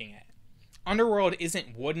was drinking it. Underworld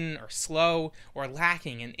isn't wooden or slow or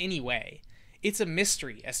lacking in any way. It's a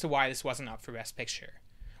mystery as to why this wasn't up for Best Picture.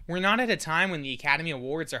 We're not at a time when the Academy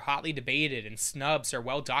Awards are hotly debated and snubs are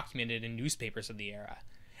well documented in newspapers of the era.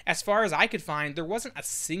 As far as I could find, there wasn't a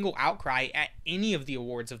single outcry at any of the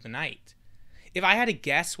awards of the night. If I had to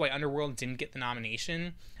guess why Underworld didn't get the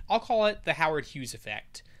nomination, I'll call it the Howard Hughes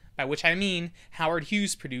effect, by which I mean Howard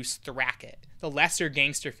Hughes produced The Racket, the lesser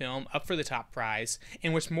gangster film up for the top prize,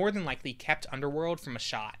 and which more than likely kept Underworld from a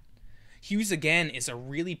shot. Hughes again is a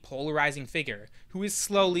really polarizing figure who is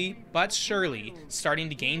slowly but surely starting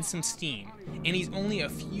to gain some steam, and he's only a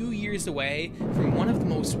few years away from one of the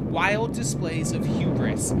most wild displays of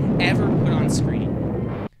hubris ever put on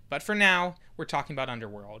screen. But for now, we're talking about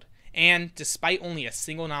Underworld, and despite only a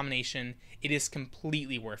single nomination, it is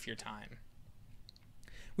completely worth your time.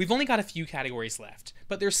 We've only got a few categories left,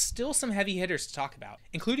 but there's still some heavy hitters to talk about,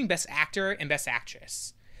 including Best Actor and Best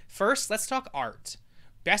Actress. First, let's talk art.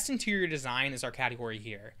 Best Interior Design is our category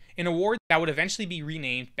here, an award that would eventually be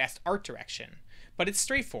renamed Best Art Direction. But it's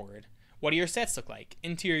straightforward. What do your sets look like?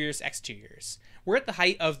 Interiors, exteriors. We're at the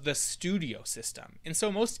height of the studio system, and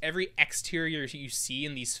so most every exterior you see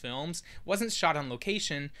in these films wasn't shot on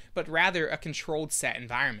location, but rather a controlled set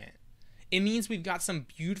environment. It means we've got some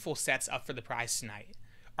beautiful sets up for the prize tonight.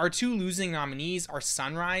 Our two losing nominees are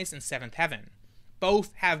Sunrise and Seventh Heaven.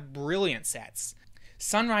 Both have brilliant sets.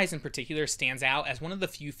 Sunrise in particular stands out as one of the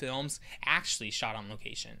few films actually shot on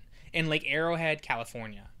location, in Lake Arrowhead,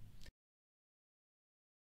 California.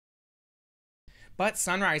 But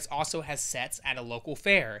Sunrise also has sets at a local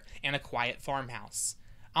fair and a quiet farmhouse.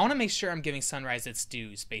 I want to make sure I'm giving Sunrise its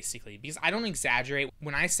dues, basically, because I don't exaggerate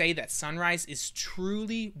when I say that Sunrise is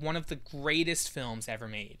truly one of the greatest films ever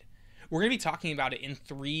made. We're going to be talking about it in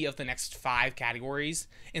 3 of the next 5 categories,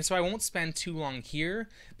 and so I won't spend too long here,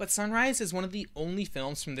 but Sunrise is one of the only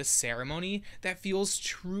films from this ceremony that feels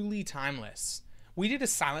truly timeless. We did a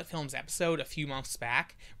silent films episode a few months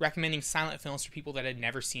back, recommending silent films for people that had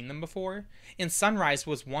never seen them before, and Sunrise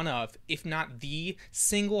was one of, if not the,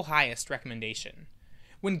 single highest recommendation.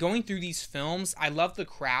 When going through these films, I loved the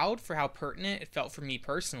crowd for how pertinent it felt for me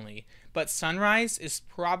personally, but Sunrise is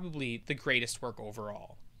probably the greatest work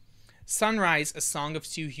overall. Sunrise, A Song of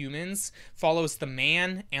Two Humans, follows the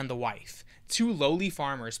man and the wife, 2 lowly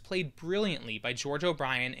farmers played brilliantly by George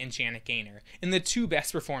O'Brien and Janet Gaynor in the 2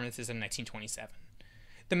 best performances of 1927.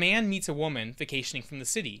 The man meets a woman vacationing from the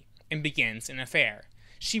city and begins an affair.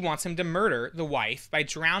 She wants him to murder the wife by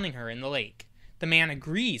drowning her in the lake. The man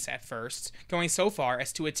agrees at first, going so far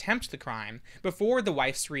as to attempt the crime, before the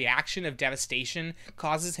wife's reaction of devastation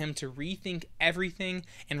causes him to rethink everything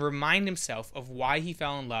and remind himself of why he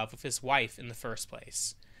fell in love with his wife in the first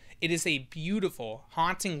place. It is a beautiful,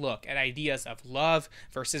 haunting look at ideas of love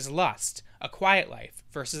versus lust, a quiet life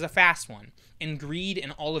versus a fast one, and greed in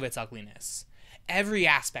all of its ugliness. Every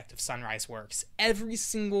aspect of Sunrise works, every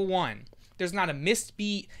single one. There's not a missed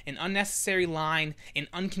beat, an unnecessary line, an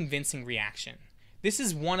unconvincing reaction. This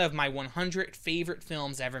is one of my 100 favorite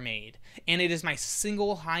films ever made, and it is my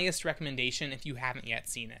single highest recommendation if you haven't yet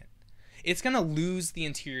seen it. It's going to lose the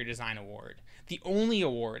Interior Design Award, the only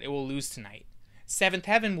award it will lose tonight. Seventh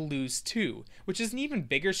Heaven will lose too, which is an even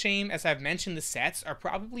bigger shame as I've mentioned the sets are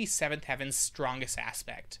probably Seventh Heaven's strongest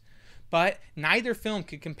aspect. But neither film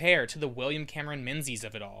could compare to the William Cameron Menzies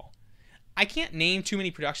of it all. I can't name too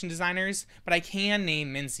many production designers, but I can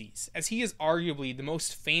name Menzies, as he is arguably the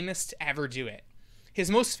most famous to ever do it. His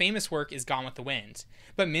most famous work is Gone with the Wind,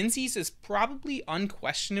 but Menzies is probably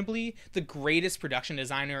unquestionably the greatest production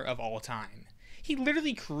designer of all time. He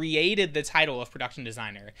literally created the title of production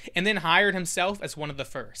designer, and then hired himself as one of the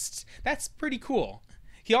first. That's pretty cool.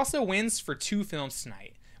 He also wins for 2 films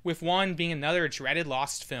tonight, with one being another dreaded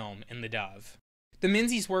lost film in The Dove. The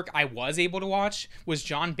Menzies work I was able to watch was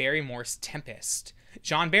John Barrymore's Tempest.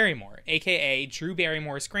 John Barrymore, aka Drew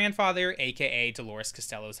Barrymore's grandfather, aka Dolores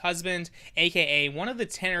Costello's husband, aka one of the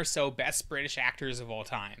 10 or so best British actors of all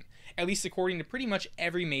time, at least according to pretty much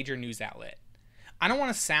every major news outlet. I don't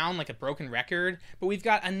want to sound like a broken record, but we've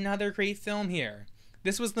got another great film here.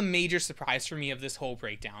 This was the major surprise for me of this whole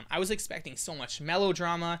breakdown. I was expecting so much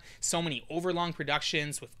melodrama, so many overlong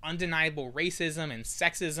productions with undeniable racism and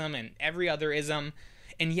sexism and every other ism.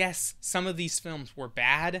 And yes, some of these films were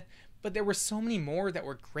bad, but there were so many more that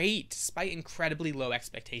were great despite incredibly low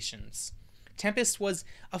expectations. Tempest was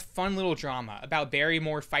a fun little drama about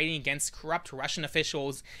Barrymore fighting against corrupt Russian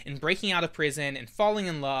officials and breaking out of prison and falling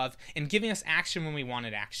in love and giving us action when we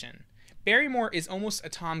wanted action. Barrymore is almost a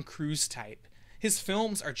Tom Cruise type. His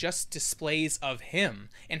films are just displays of him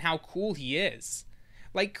and how cool he is.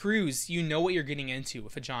 Like Cruise, you know what you're getting into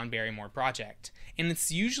with a John Barrymore project, and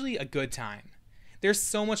it's usually a good time. There's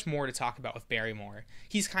so much more to talk about with Barrymore.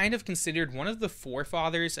 He's kind of considered one of the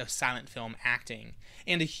forefathers of silent film acting,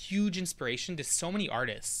 and a huge inspiration to so many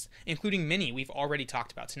artists, including many we've already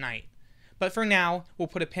talked about tonight. But for now, we'll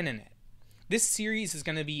put a pin in it. This series is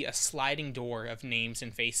going to be a sliding door of names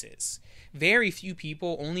and faces. Very few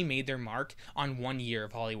people only made their mark on 1 year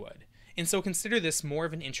of Hollywood, and so consider this more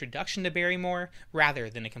of an introduction to Barrymore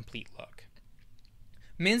rather than a complete look.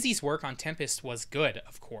 Menzies' work on Tempest was good,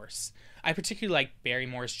 of course. I particularly liked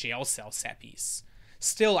Barrymore's jail cell set piece.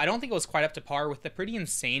 Still, I don't think it was quite up to par with the pretty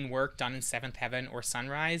insane work done in Seventh Heaven or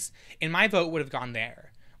Sunrise, and my vote would have gone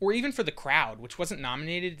there. Or even for The Crowd, which wasn't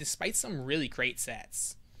nominated despite some really great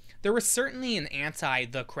sets. There was certainly an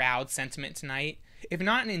anti-The Crowd sentiment tonight. If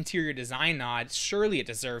not an interior design nod, surely it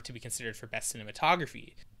deserved to be considered for Best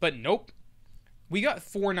Cinematography. But nope. We got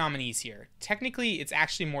 4 nominees here. Technically, it's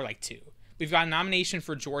actually more like 2. We've got a nomination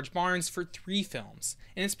for George Barnes for 3 films,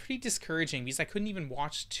 and it's pretty discouraging because I couldn't even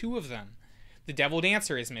watch 2 of them. The Devil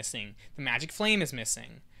Dancer is missing. The Magic Flame is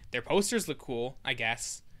missing. Their posters look cool, I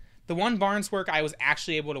guess. The one Barnes work I was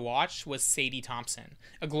actually able to watch was Sadie Thompson,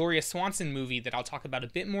 a Gloria Swanson movie that I'll talk about a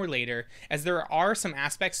bit more later, as there are some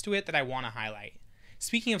aspects to it that I want to highlight.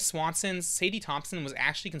 Speaking of Swanson's, Sadie Thompson was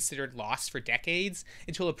actually considered lost for decades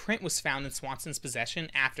until a print was found in Swanson's possession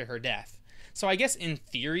after her death. So I guess in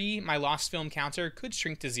theory, my lost film counter could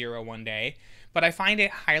shrink to 0 one day, but I find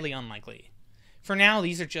it highly unlikely. For now,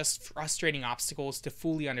 these are just frustrating obstacles to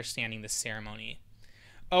fully understanding this ceremony.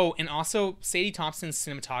 Oh, and also, Sadie Thompson's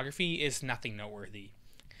cinematography is nothing noteworthy.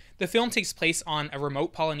 The film takes place on a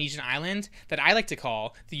remote Polynesian island that I like to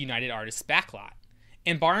call the United Artists Backlot,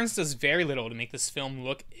 and Barnes does very little to make this film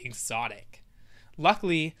look exotic.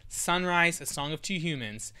 Luckily, Sunrise, A Song of Two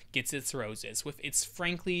Humans gets its roses, with its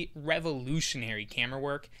frankly revolutionary camera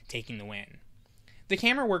work taking the win. The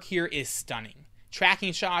camera work here is stunning.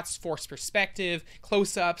 Tracking shots, forced perspective,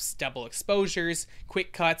 close-ups, double exposures,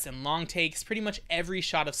 quick cuts, and long takes. Pretty much every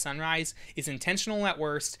shot of Sunrise is intentional at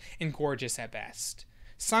worst and gorgeous at best.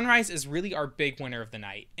 Sunrise is really our big winner of the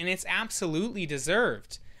night, and it's absolutely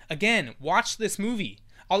deserved. Again, watch this movie.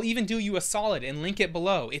 I'll even do you a solid and link it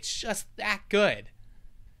below. It's just that good.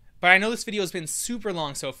 But I know this video has been super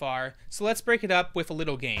long so far, so let's break it up with a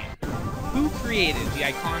little game. Who created the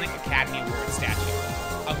iconic Academy Award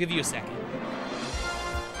statue? I'll give you a second.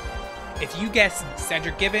 If you guessed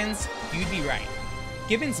Cedric Gibbons, you'd be right.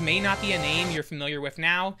 Gibbons may not be a name you're familiar with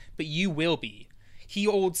now, but you will be. He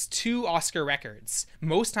holds 2 Oscar records,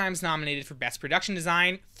 most times nominated for Best Production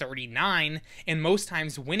Design, 39, and most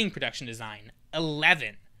times winning Production Design,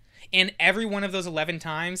 11. And every one of those 11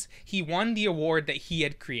 times, he won the award that he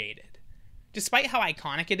had created. Despite how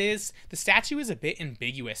iconic it is, the statue is a bit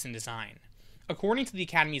ambiguous in design. According to the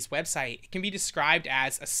Academy's website, it can be described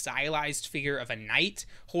as a stylized figure of a knight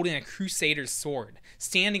holding a crusader's sword,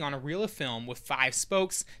 standing on a reel of film with 5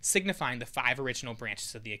 spokes signifying the 5 original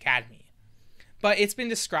branches of the Academy. But it's been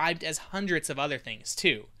described as hundreds of other things,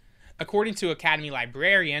 too. According to Academy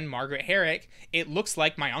librarian Margaret Herrick, it looks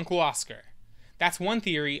like my Uncle Oscar. That's one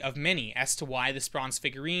theory of many as to why this bronze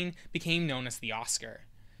figurine became known as the Oscar.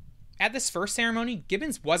 At this first ceremony,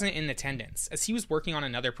 Gibbons wasn't in attendance, as he was working on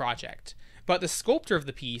another project, but the sculptor of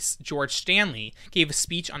the piece, George Stanley, gave a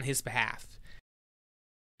speech on his behalf.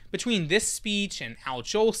 Between this speech and Al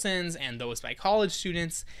Jolson's and those by college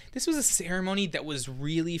students, this was a ceremony that was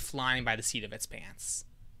really flying by the seat of its pants.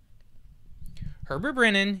 Herbert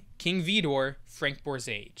Brennan, King Vidor, Frank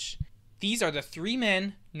Borzage. These are the 3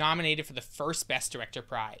 men nominated for the first Best Director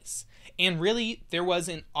prize. And really, there was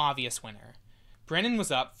an obvious winner. Brennan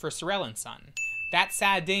was up for Sorrell and Son. That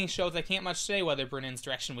sad ding shows I can't much say whether Brennan's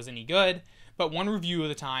direction was any good, but one review of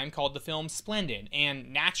the time called the film splendid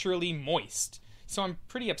and naturally moist. So I'm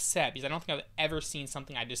pretty upset because I don't think I've ever seen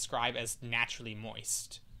something I describe as naturally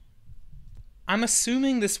moist. I'm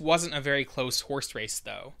assuming this wasn't a very close horse race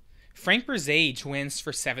though. Frank Borzage wins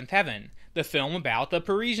for Seventh Heaven, the film about the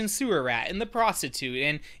Parisian sewer rat and the prostitute,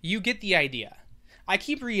 and you get the idea. I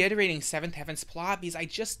keep reiterating Seventh Heaven's plot because I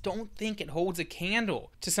just don't think it holds a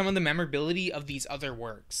candle to some of the memorability of these other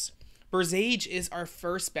works. Burzage is our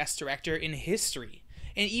first Best Director in history,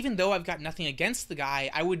 and even though I've got nothing against the guy,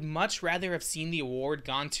 I would much rather have seen the award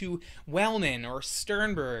gone to Wellman or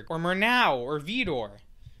Sternberg or Murnau or Vidor.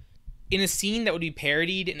 In a scene that would be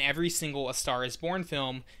parodied in every single A Star is Born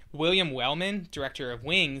film, William Wellman, director of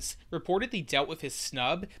Wings, reportedly dealt with his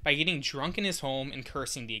snub by getting drunk in his home and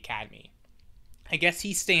cursing the Academy. I guess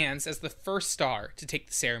he stands as the first star to take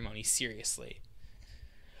the ceremony seriously.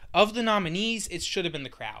 Of the nominees, it should have been The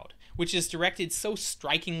Crowd, which is directed so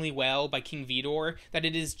strikingly well by King Vidor that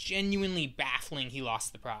it is genuinely baffling he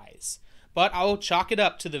lost the prize. But I'll chalk it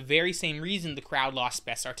up to the very same reason The Crowd lost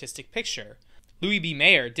Best Artistic Picture. Louis B.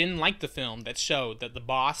 Mayer didn't like the film that showed that the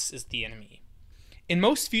boss is the enemy. In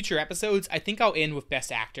most future episodes, I think I'll end with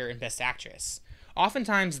Best Actor and Best Actress.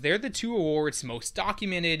 Oftentimes, they're the two awards most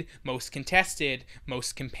documented, most contested,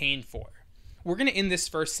 most campaigned for. We're going to end this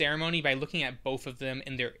first ceremony by looking at both of them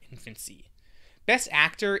in their infancy. Best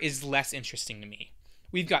Actor is less interesting to me.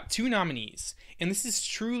 We've got two nominees, and this is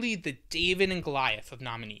truly the David and Goliath of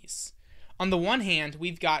nominees. On the one hand,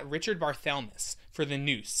 we've got Richard Barthelmess for The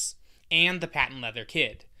Noose, and The Patent Leather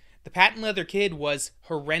Kid. The Patent Leather Kid was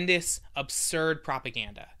horrendous, absurd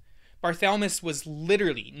propaganda. Barthelmess was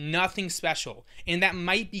literally nothing special, and that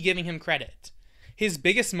might be giving him credit. His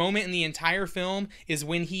biggest moment in the entire film is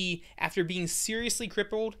when he, after being seriously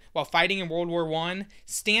crippled while fighting in World War I,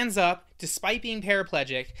 stands up, despite being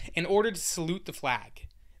paraplegic, in order to salute the flag.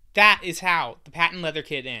 That is how The Patent Leather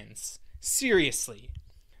Kid ends. Seriously.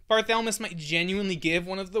 Barthelmess might genuinely give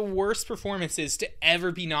one of the worst performances to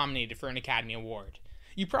ever be nominated for an Academy Award.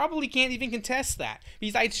 You probably can't even contest that,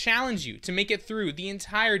 because I challenge you to make it through the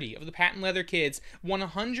entirety of The Patent Leather Kid's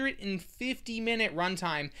 150-minute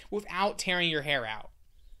runtime without tearing your hair out.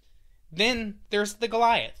 Then there's the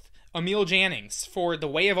Goliath, Emil Jannings for The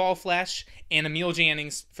Way of All Flesh, and Emil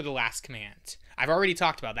Jannings for The Last Command. I've already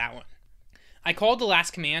talked about that one. I called The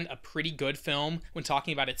Last Command a pretty good film when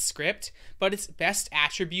talking about its script, but its best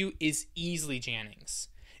attribute is easily Jannings.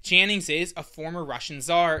 Jannings is a former Russian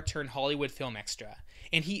czar turned Hollywood film extra,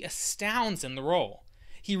 and he astounds in the role.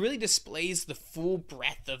 He really displays the full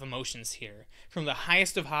breadth of emotions here, from the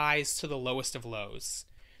highest of highs to the lowest of lows.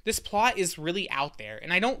 This plot is really out there,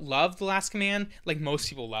 and I don't love The Last Command like most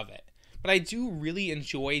people love it, but I do really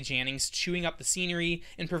enjoy Jannings chewing up the scenery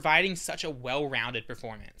and providing such a well-rounded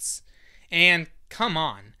performance. And come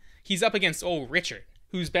on, he's up against old Richard,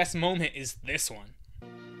 whose best moment is this one.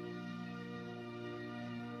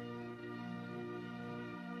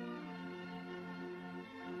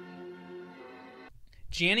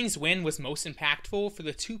 Jannings' win was most impactful for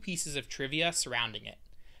the two pieces of trivia surrounding it.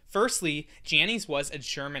 Firstly, Jannings was a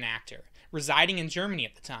German actor, residing in Germany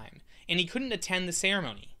at the time, and he couldn't attend the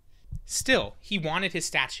ceremony. Still, he wanted his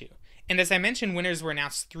statue, and as I mentioned, winners were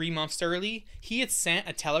announced 3 months early. He had sent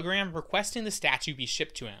a telegram requesting the statue be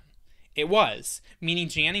shipped to him. It was, meaning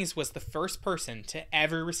Jannings was the first person to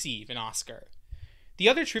ever receive an Oscar. The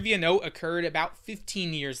other trivia note occurred about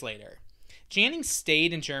 15 years later. Jannings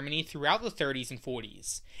stayed in Germany throughout the 30s and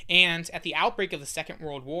 40s, and at the outbreak of the Second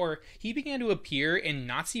World War, he began to appear in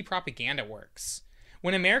Nazi propaganda works.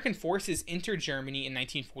 When American forces entered Germany in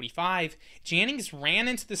 1945, Jannings ran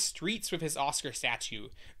into the streets with his Oscar statue,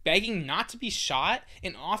 begging not to be shot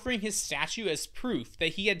and offering his statue as proof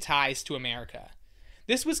that he had ties to America.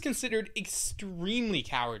 This was considered extremely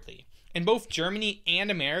cowardly, and both Germany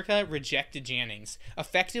and America rejected Jannings,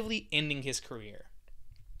 effectively ending his career.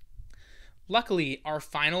 Luckily, our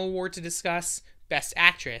final award to discuss, Best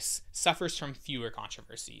Actress, suffers from fewer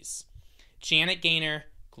controversies. Janet Gaynor,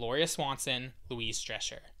 Gloria Swanson, Louise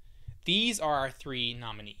Drescher. These are our 3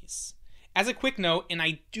 nominees. As a quick note, and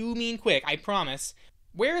I do mean quick, I promise,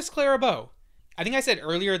 where is Clara Bow? I think I said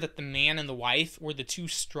earlier that The Man and the Wife were the 2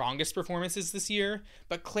 strongest performances this year,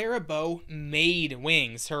 but Clara Bow made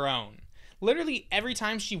Wings her own. Literally every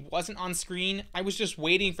time she wasn't on screen, I was just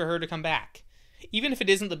waiting for her to come back. Even if it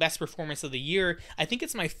isn't the best performance of the year, I think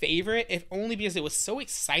it's my favorite, if only because it was so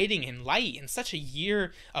exciting and light in such a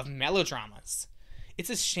year of melodramas. It's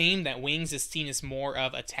a shame that Wings is seen as more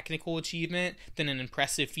of a technical achievement than an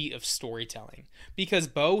impressive feat of storytelling, because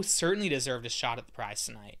Bow certainly deserved a shot at the prize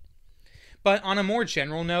tonight. But on a more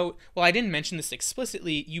general note, while I didn't mention this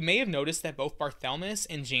explicitly, you may have noticed that both Barthelmess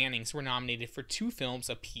and Jannings were nominated for 2 films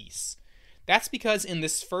apiece. That's because in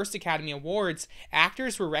this first Academy Awards,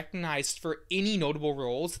 actors were recognized for any notable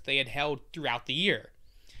roles they had held throughout the year.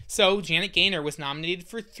 So, Janet Gaynor was nominated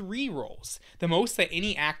for 3 roles, the most that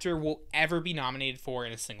any actor will ever be nominated for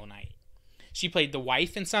in a single night. She played the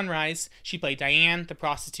wife in Sunrise, she played Diane, the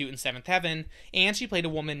prostitute in Seventh Heaven, and she played a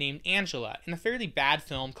woman named Angela in a fairly bad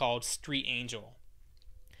film called Street Angel.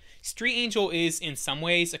 Street Angel is, in some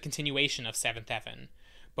ways, a continuation of Seventh Heaven.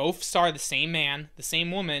 Both star the same man, the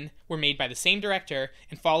same woman, were made by the same director,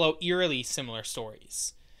 and follow eerily similar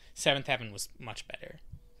stories. Seventh Heaven was much better.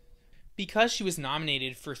 Because she was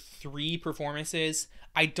nominated for 3 performances,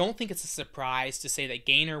 I don't think it's a surprise to say that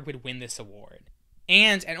Gaynor would win this award.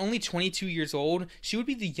 And at only 22 years old, she would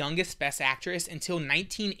be the youngest Best Actress until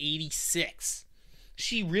 1986.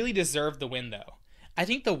 She really deserved the win, though. I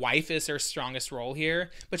think the wife is her strongest role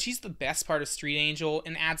here, but she's the best part of Street Angel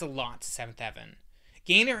and adds a lot to Seventh Heaven.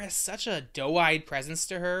 Gaynor has such a doe-eyed presence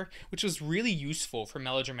to her, which was really useful for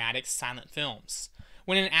melodramatic silent films.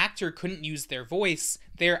 When an actor couldn't use their voice,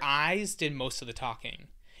 their eyes did most of the talking.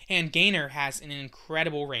 And Gaynor has an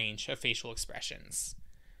incredible range of facial expressions.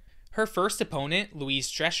 Her first opponent, Louise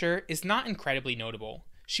Drescher, is not incredibly notable.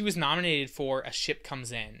 She was nominated for A Ship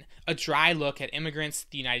Comes In, a dry look at immigrants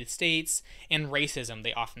to the United States and racism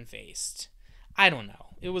they often faced. I don't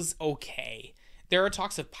know, it was okay. There are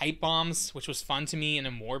talks of pipe bombs, which was fun to me in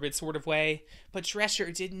a morbid sort of way, but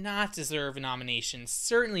Drescher did not deserve a nomination,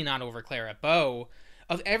 certainly not over Clara Bow.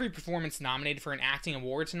 Of every performance nominated for an acting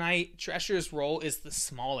award tonight, Drescher's role is the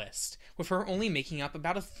smallest, with her only making up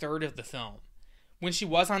about a third of the film. When she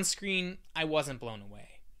was on screen, I wasn't blown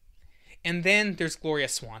away. And then there's Gloria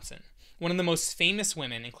Swanson, one of the most famous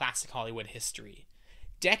women in classic Hollywood history.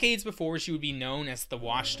 Decades before she would be known as the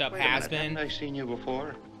washed-up has-been. Haven't I seen you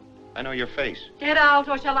before? I know your face. Get out,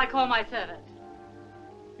 or shall I call my servant?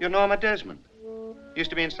 You're Norma Desmond.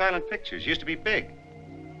 Used to be in silent pictures. Used to be big.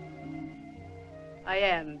 I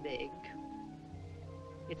am big.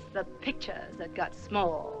 It's the pictures that got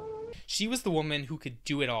small. She was the woman who could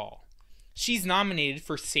do it all. She's nominated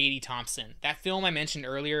for Sadie Thompson, that film I mentioned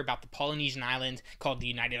earlier about the Polynesian island called the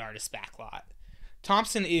United Artists Backlot.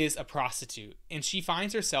 Thompson is a prostitute, and she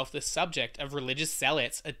finds herself the subject of religious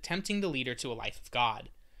zealots attempting to lead her to a life of God.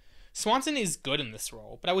 Swanson is good in this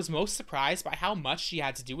role, but I was most surprised by how much she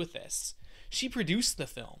had to do with this. She produced the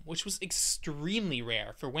film, which was extremely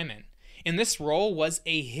rare for women, and this role was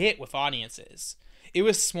a hit with audiences. It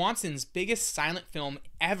was Swanson's biggest silent film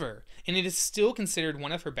ever, and it is still considered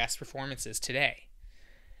one of her best performances today.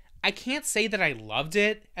 I can't say that I loved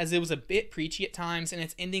it, as it was a bit preachy at times and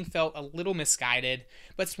its ending felt a little misguided,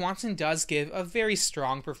 but Swanson does give a very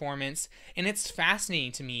strong performance, and it's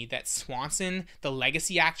fascinating to me that Swanson, the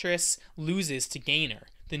legacy actress, loses to Gaynor,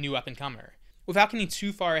 the new up-and-comer. Without getting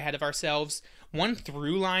too far ahead of ourselves, one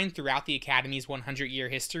through line throughout the Academy's 100-year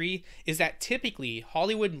history is that typically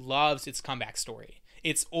Hollywood loves its comeback story.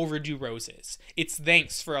 It's overdue roses. It's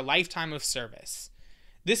thanks for a lifetime of service.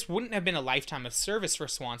 This wouldn't have been a lifetime of service for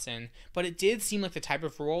Swanson, but it did seem like the type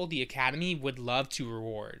of role the Academy would love to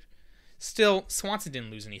reward. Still, Swanson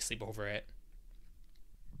didn't lose any sleep over it.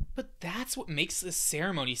 But that's what makes this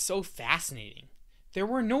ceremony so fascinating. There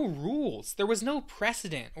were no rules, there was no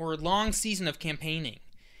precedent or long season of campaigning.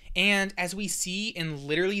 And as we see in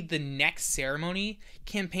literally the next ceremony,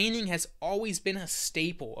 campaigning has always been a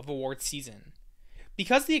staple of awards season.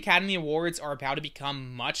 Because the Academy Awards are about to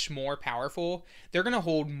become much more powerful, they're going to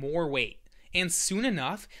hold more weight. And soon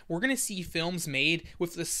enough, we're going to see films made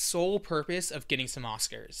with the sole purpose of getting some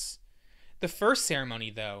Oscars. The first ceremony,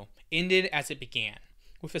 though, ended as it began,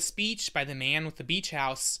 with a speech by the man with the beach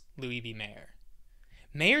house, Louis B. Mayer.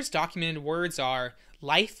 Mayer's documented words are,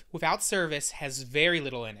 "Life without service has very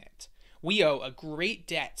little in it. We owe a great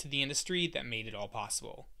debt to the industry that made it all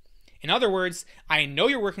possible." In other words, I know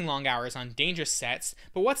you're working long hours on dangerous sets,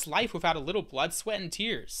 but what's life without a little blood, sweat, and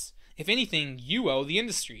tears? If anything, you owe the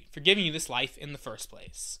industry for giving you this life in the first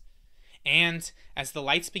place. And as the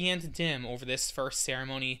lights began to dim over this first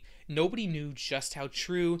ceremony, nobody knew just how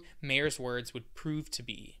true Mayer's words would prove to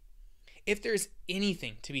be. If there's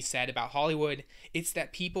anything to be said about Hollywood, it's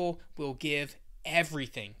that people will give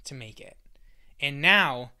everything to make it. And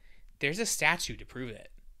now, there's a statue to prove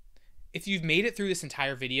it. If you've made it through this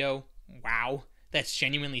entire video, wow, that's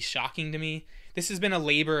genuinely shocking to me. This has been a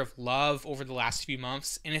labor of love over the last few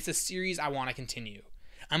months, and it's a series I want to continue.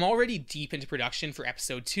 I'm already deep into production for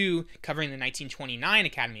episode 2, covering the 1929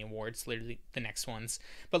 Academy Awards, literally the next ones,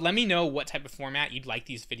 but let me know what type of format you'd like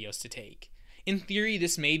these videos to take. In theory,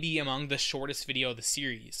 this may be among the shortest video of the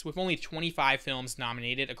series, with only 25 films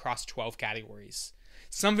nominated across 12 categories.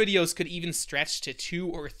 Some videos could even stretch to 2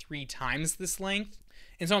 or 3 times this length,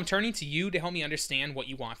 and so I'm turning to you to help me understand what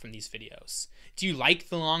you want from these videos. Do you like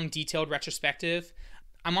the long, detailed retrospective?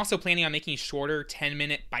 I'm also planning on making shorter,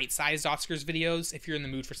 10-minute, bite-sized Oscars videos if you're in the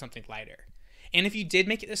mood for something lighter. And if you did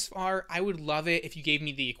make it this far, I would love it if you gave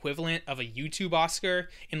me the equivalent of a YouTube Oscar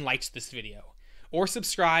and liked this video. Or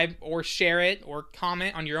subscribe, or share it, or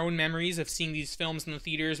comment on your own memories of seeing these films in the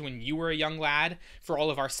theaters when you were a young lad for all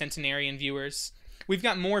of our centenarian viewers. We've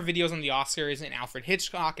got more videos on the Oscars and Alfred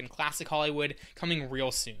Hitchcock and classic Hollywood coming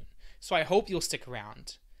real soon, so I hope you'll stick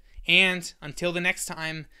around. And until the next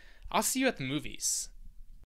time, I'll see you at the movies.